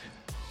 1,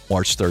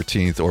 March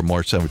 13th or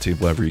March 17th,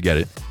 whenever you get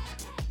it.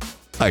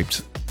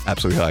 Hyped.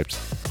 Absolutely hyped.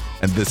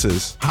 And this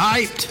is...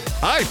 Hyped.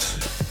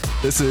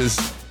 This is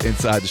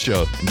Inside the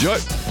Show. Enjoy.